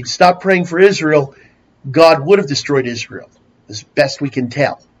 If he'd stopped praying for Israel, God would have destroyed Israel, as best we can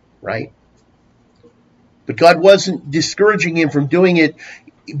tell, right? But God wasn't discouraging him from doing it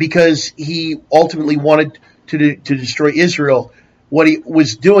because he ultimately wanted to destroy Israel. What he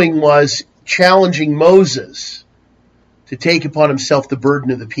was doing was challenging Moses to take upon himself the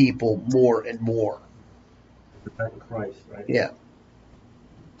burden of the people more and more. Christ, right? Yeah.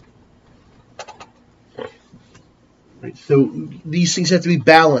 Right. So these things have to be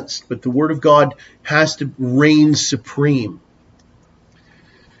balanced, but the Word of God has to reign supreme.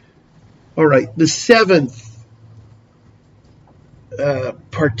 All right, the seventh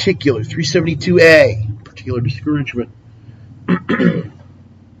particular, 372a, particular discouragement.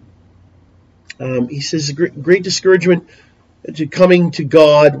 He says, great discouragement to coming to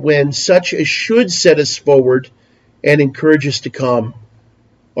God when such as should set us forward and encourage us to come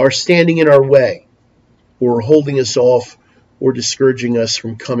are standing in our way, or holding us off, or discouraging us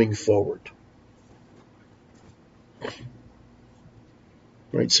from coming forward.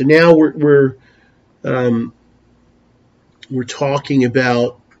 Right. So now we're talking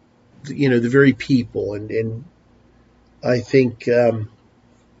about the very people, and I think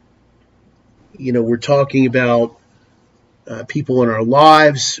we're talking about people in our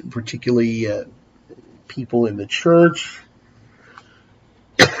lives, particularly people in the church,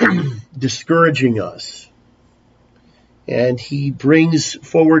 discouraging us. And he brings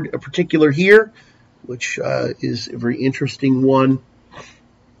forward a particular here, which is a very interesting one.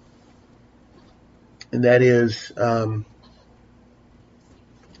 And that is the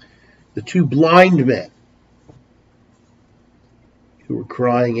two blind men who were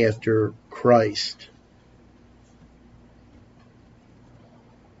crying after Christ.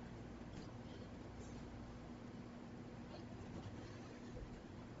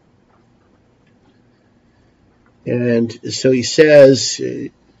 And so he says,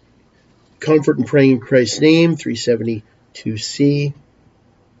 comfort and praying in Christ's name, 372c,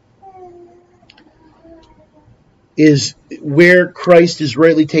 is where Christ is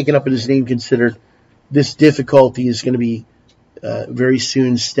rightly taken up and his name considered. This difficulty is going to be very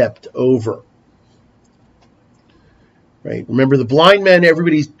soon stepped over. Right? Remember the blind men,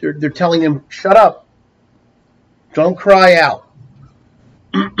 they're telling him, shut up. Don't cry out.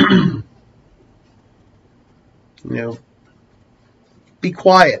 Be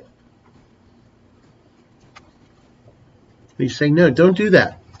quiet. He's saying, no, don't do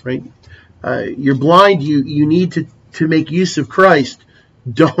that, right? You're blind. You need to make use of Christ.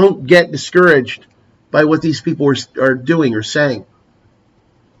 Don't get discouraged by what these people are doing or saying.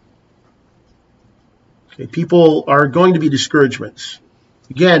 Okay, people are going to be discouragements.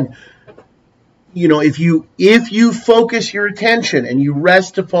 Again, if you focus your attention and you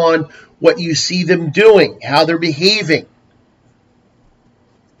rest upon what you see them doing, how they're behaving,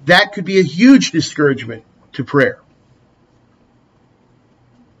 that could be a huge discouragement to prayer.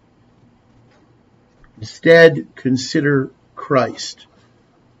 Instead, consider Christ,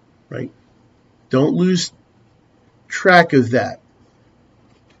 right? Don't lose track of that.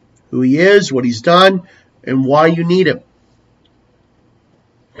 Who he is, what he's done, and why you need him.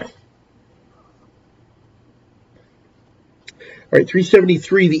 All right,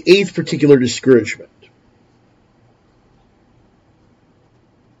 373, the eighth particular discouragement.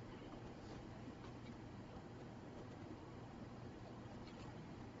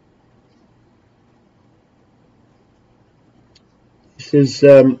 It says,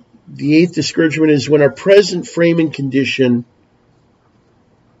 the eighth discouragement is when our present frame and condition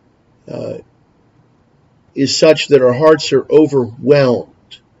is such that our hearts are overwhelmed.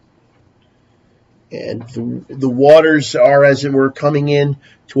 And the waters are, as it were, coming in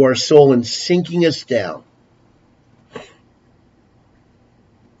to our soul and sinking us down.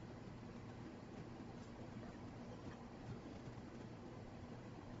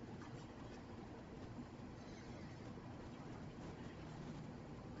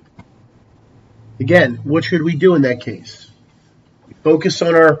 Again, what should we do in that case? Focus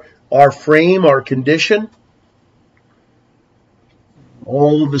on our frame, our condition,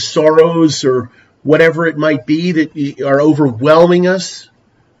 all the sorrows or whatever it might be that are overwhelming us.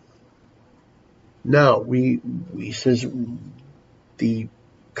 No, he says the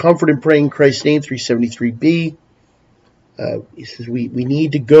comfort in praying in Christ's name, 373b. He says we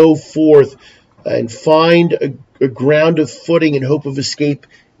need to go forth and find a ground of footing and hope of escape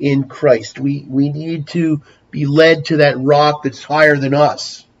in Christ. We need to be led to that rock that's higher than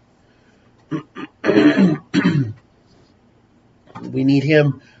us. We need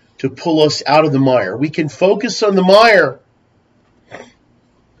him to pull us out of the mire. We can focus on the mire,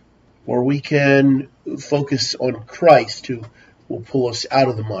 or we can focus on Christ, who will pull us out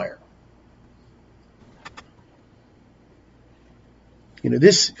of the mire.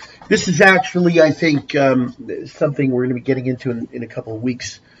 This is actually, I think, something we're going to be getting into in a couple of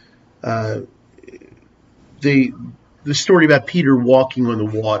weeks. The story about Peter walking on the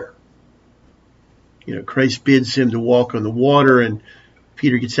water. Christ bids him to walk on the water, and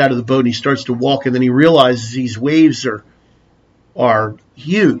Peter gets out of the boat and he starts to walk, and then he realizes these waves are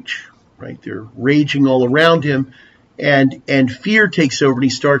huge, right? They're raging all around him, and fear takes over and he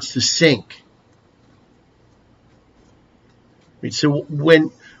starts to sink. Right? So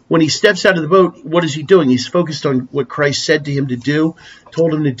when he steps out of the boat, what is he doing? He's focused on what Christ said to him to do,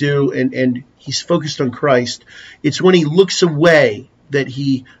 told him to do, and he's focused on Christ. It's when he looks away that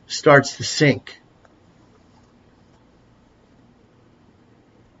he starts to sink.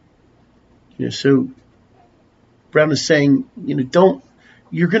 So Brown is saying,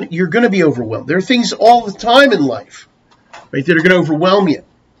 you're going to be overwhelmed. There are things all the time in life, right, that are going to overwhelm you.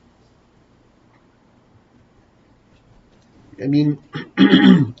 I mean,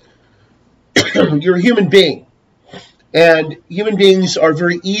 you're a human being, and human beings are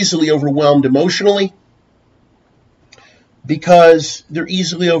very easily overwhelmed emotionally because they're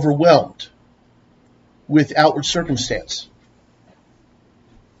easily overwhelmed with outward circumstance.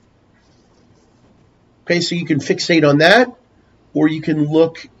 Okay, so you can fixate on that, or you can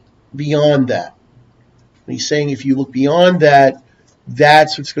look beyond that. And he's saying if you look beyond that,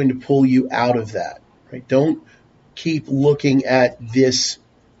 that's what's going to pull you out of that. Right? Don't keep looking at this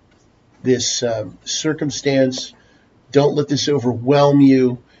circumstance. Don't let this overwhelm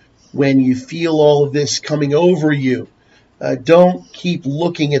you. When you feel all of this coming over you, don't keep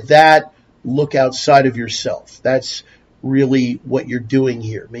looking at that. Look outside of yourself. That's really what you're doing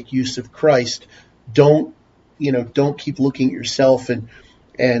here. Make use of Christ. Don't keep looking at yourself and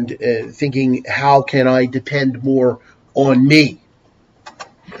thinking, how can I depend more on me?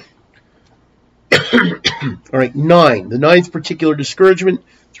 All right, 9. The ninth particular discouragement,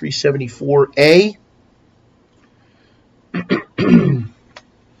 374a.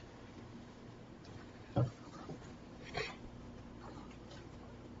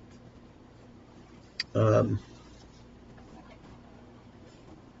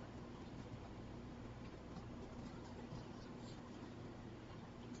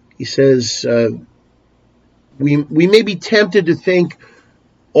 He says, We may be tempted to think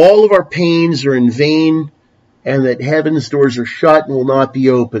all of our pains are in vain and that heaven's doors are shut and will not be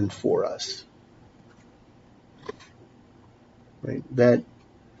opened for us. Right?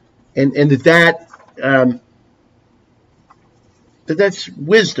 That's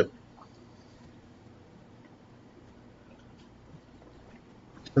wisdom.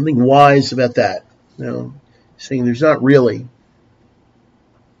 Something wise about that. Saying there's not really.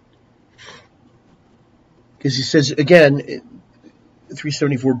 Because he says, again,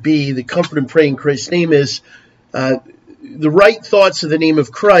 374b, the comfort and pray in Christ's name is the right thoughts of the name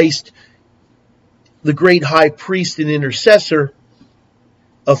of Christ, the great high priest and intercessor,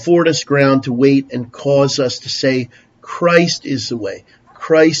 afford us ground to wait and cause us to say, Christ is the way.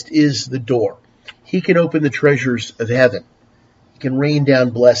 Christ is the door. He can open the treasures of heaven. He can rain down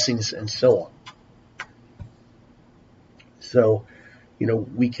blessings and so on. So,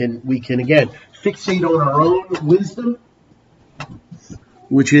 we can again fixate on our own wisdom,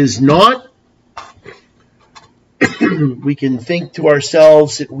 which is not. We can think to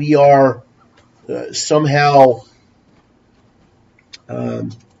ourselves that we are somehow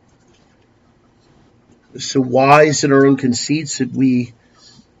so wise in our own conceits that we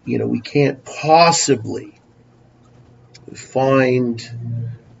can't possibly find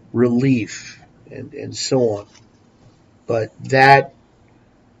relief and so on. But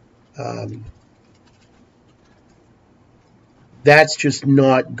that's just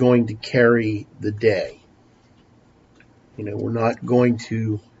not going to carry the day. We're not going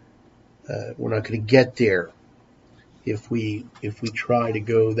to get there if we try to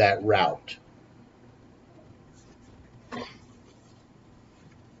go that route.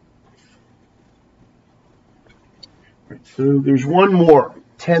 So there's one more.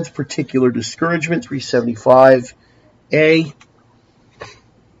 10th particular discouragement, 375a.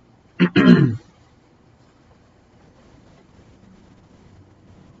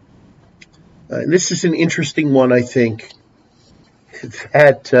 This is an interesting one, I think,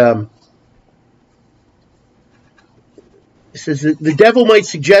 that it says that the devil might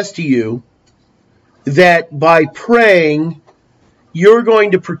suggest to you that by praying, you're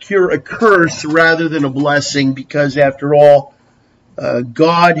going to procure a curse rather than a blessing because, after all,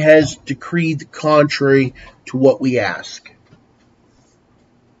 God has decreed the contrary to what we ask.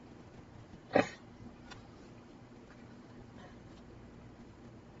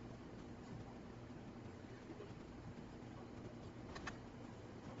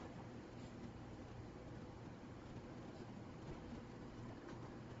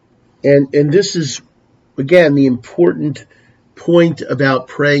 And this is, again, the important point about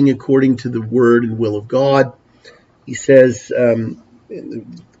praying according to the word and will of God. He says,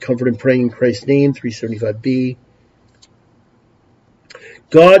 comfort and praying in Christ's name, 375b.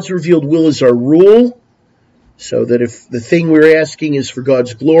 God's revealed will is our rule, so that if the thing we're asking is for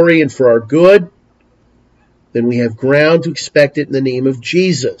God's glory and for our good, then we have ground to expect it in the name of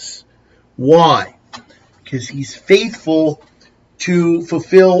Jesus. Why? Because he's faithful to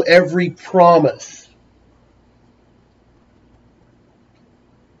fulfill every promise.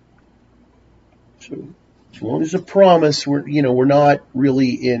 So, as long as a promise, we're not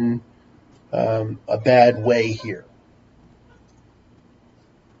really in a bad way here.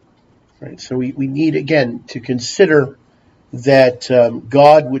 Right? So we need, again, to consider that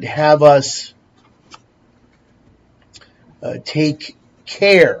God would have us take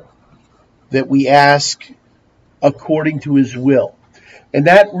care that we ask according to his will. And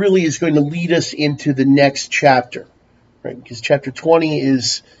that really is going to lead us into the next chapter, right? Because chapter 20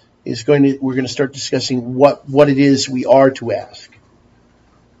 we're going to start discussing what it is we are to ask.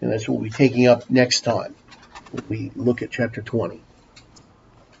 And that's what we'll be taking up next time when we look at chapter 20.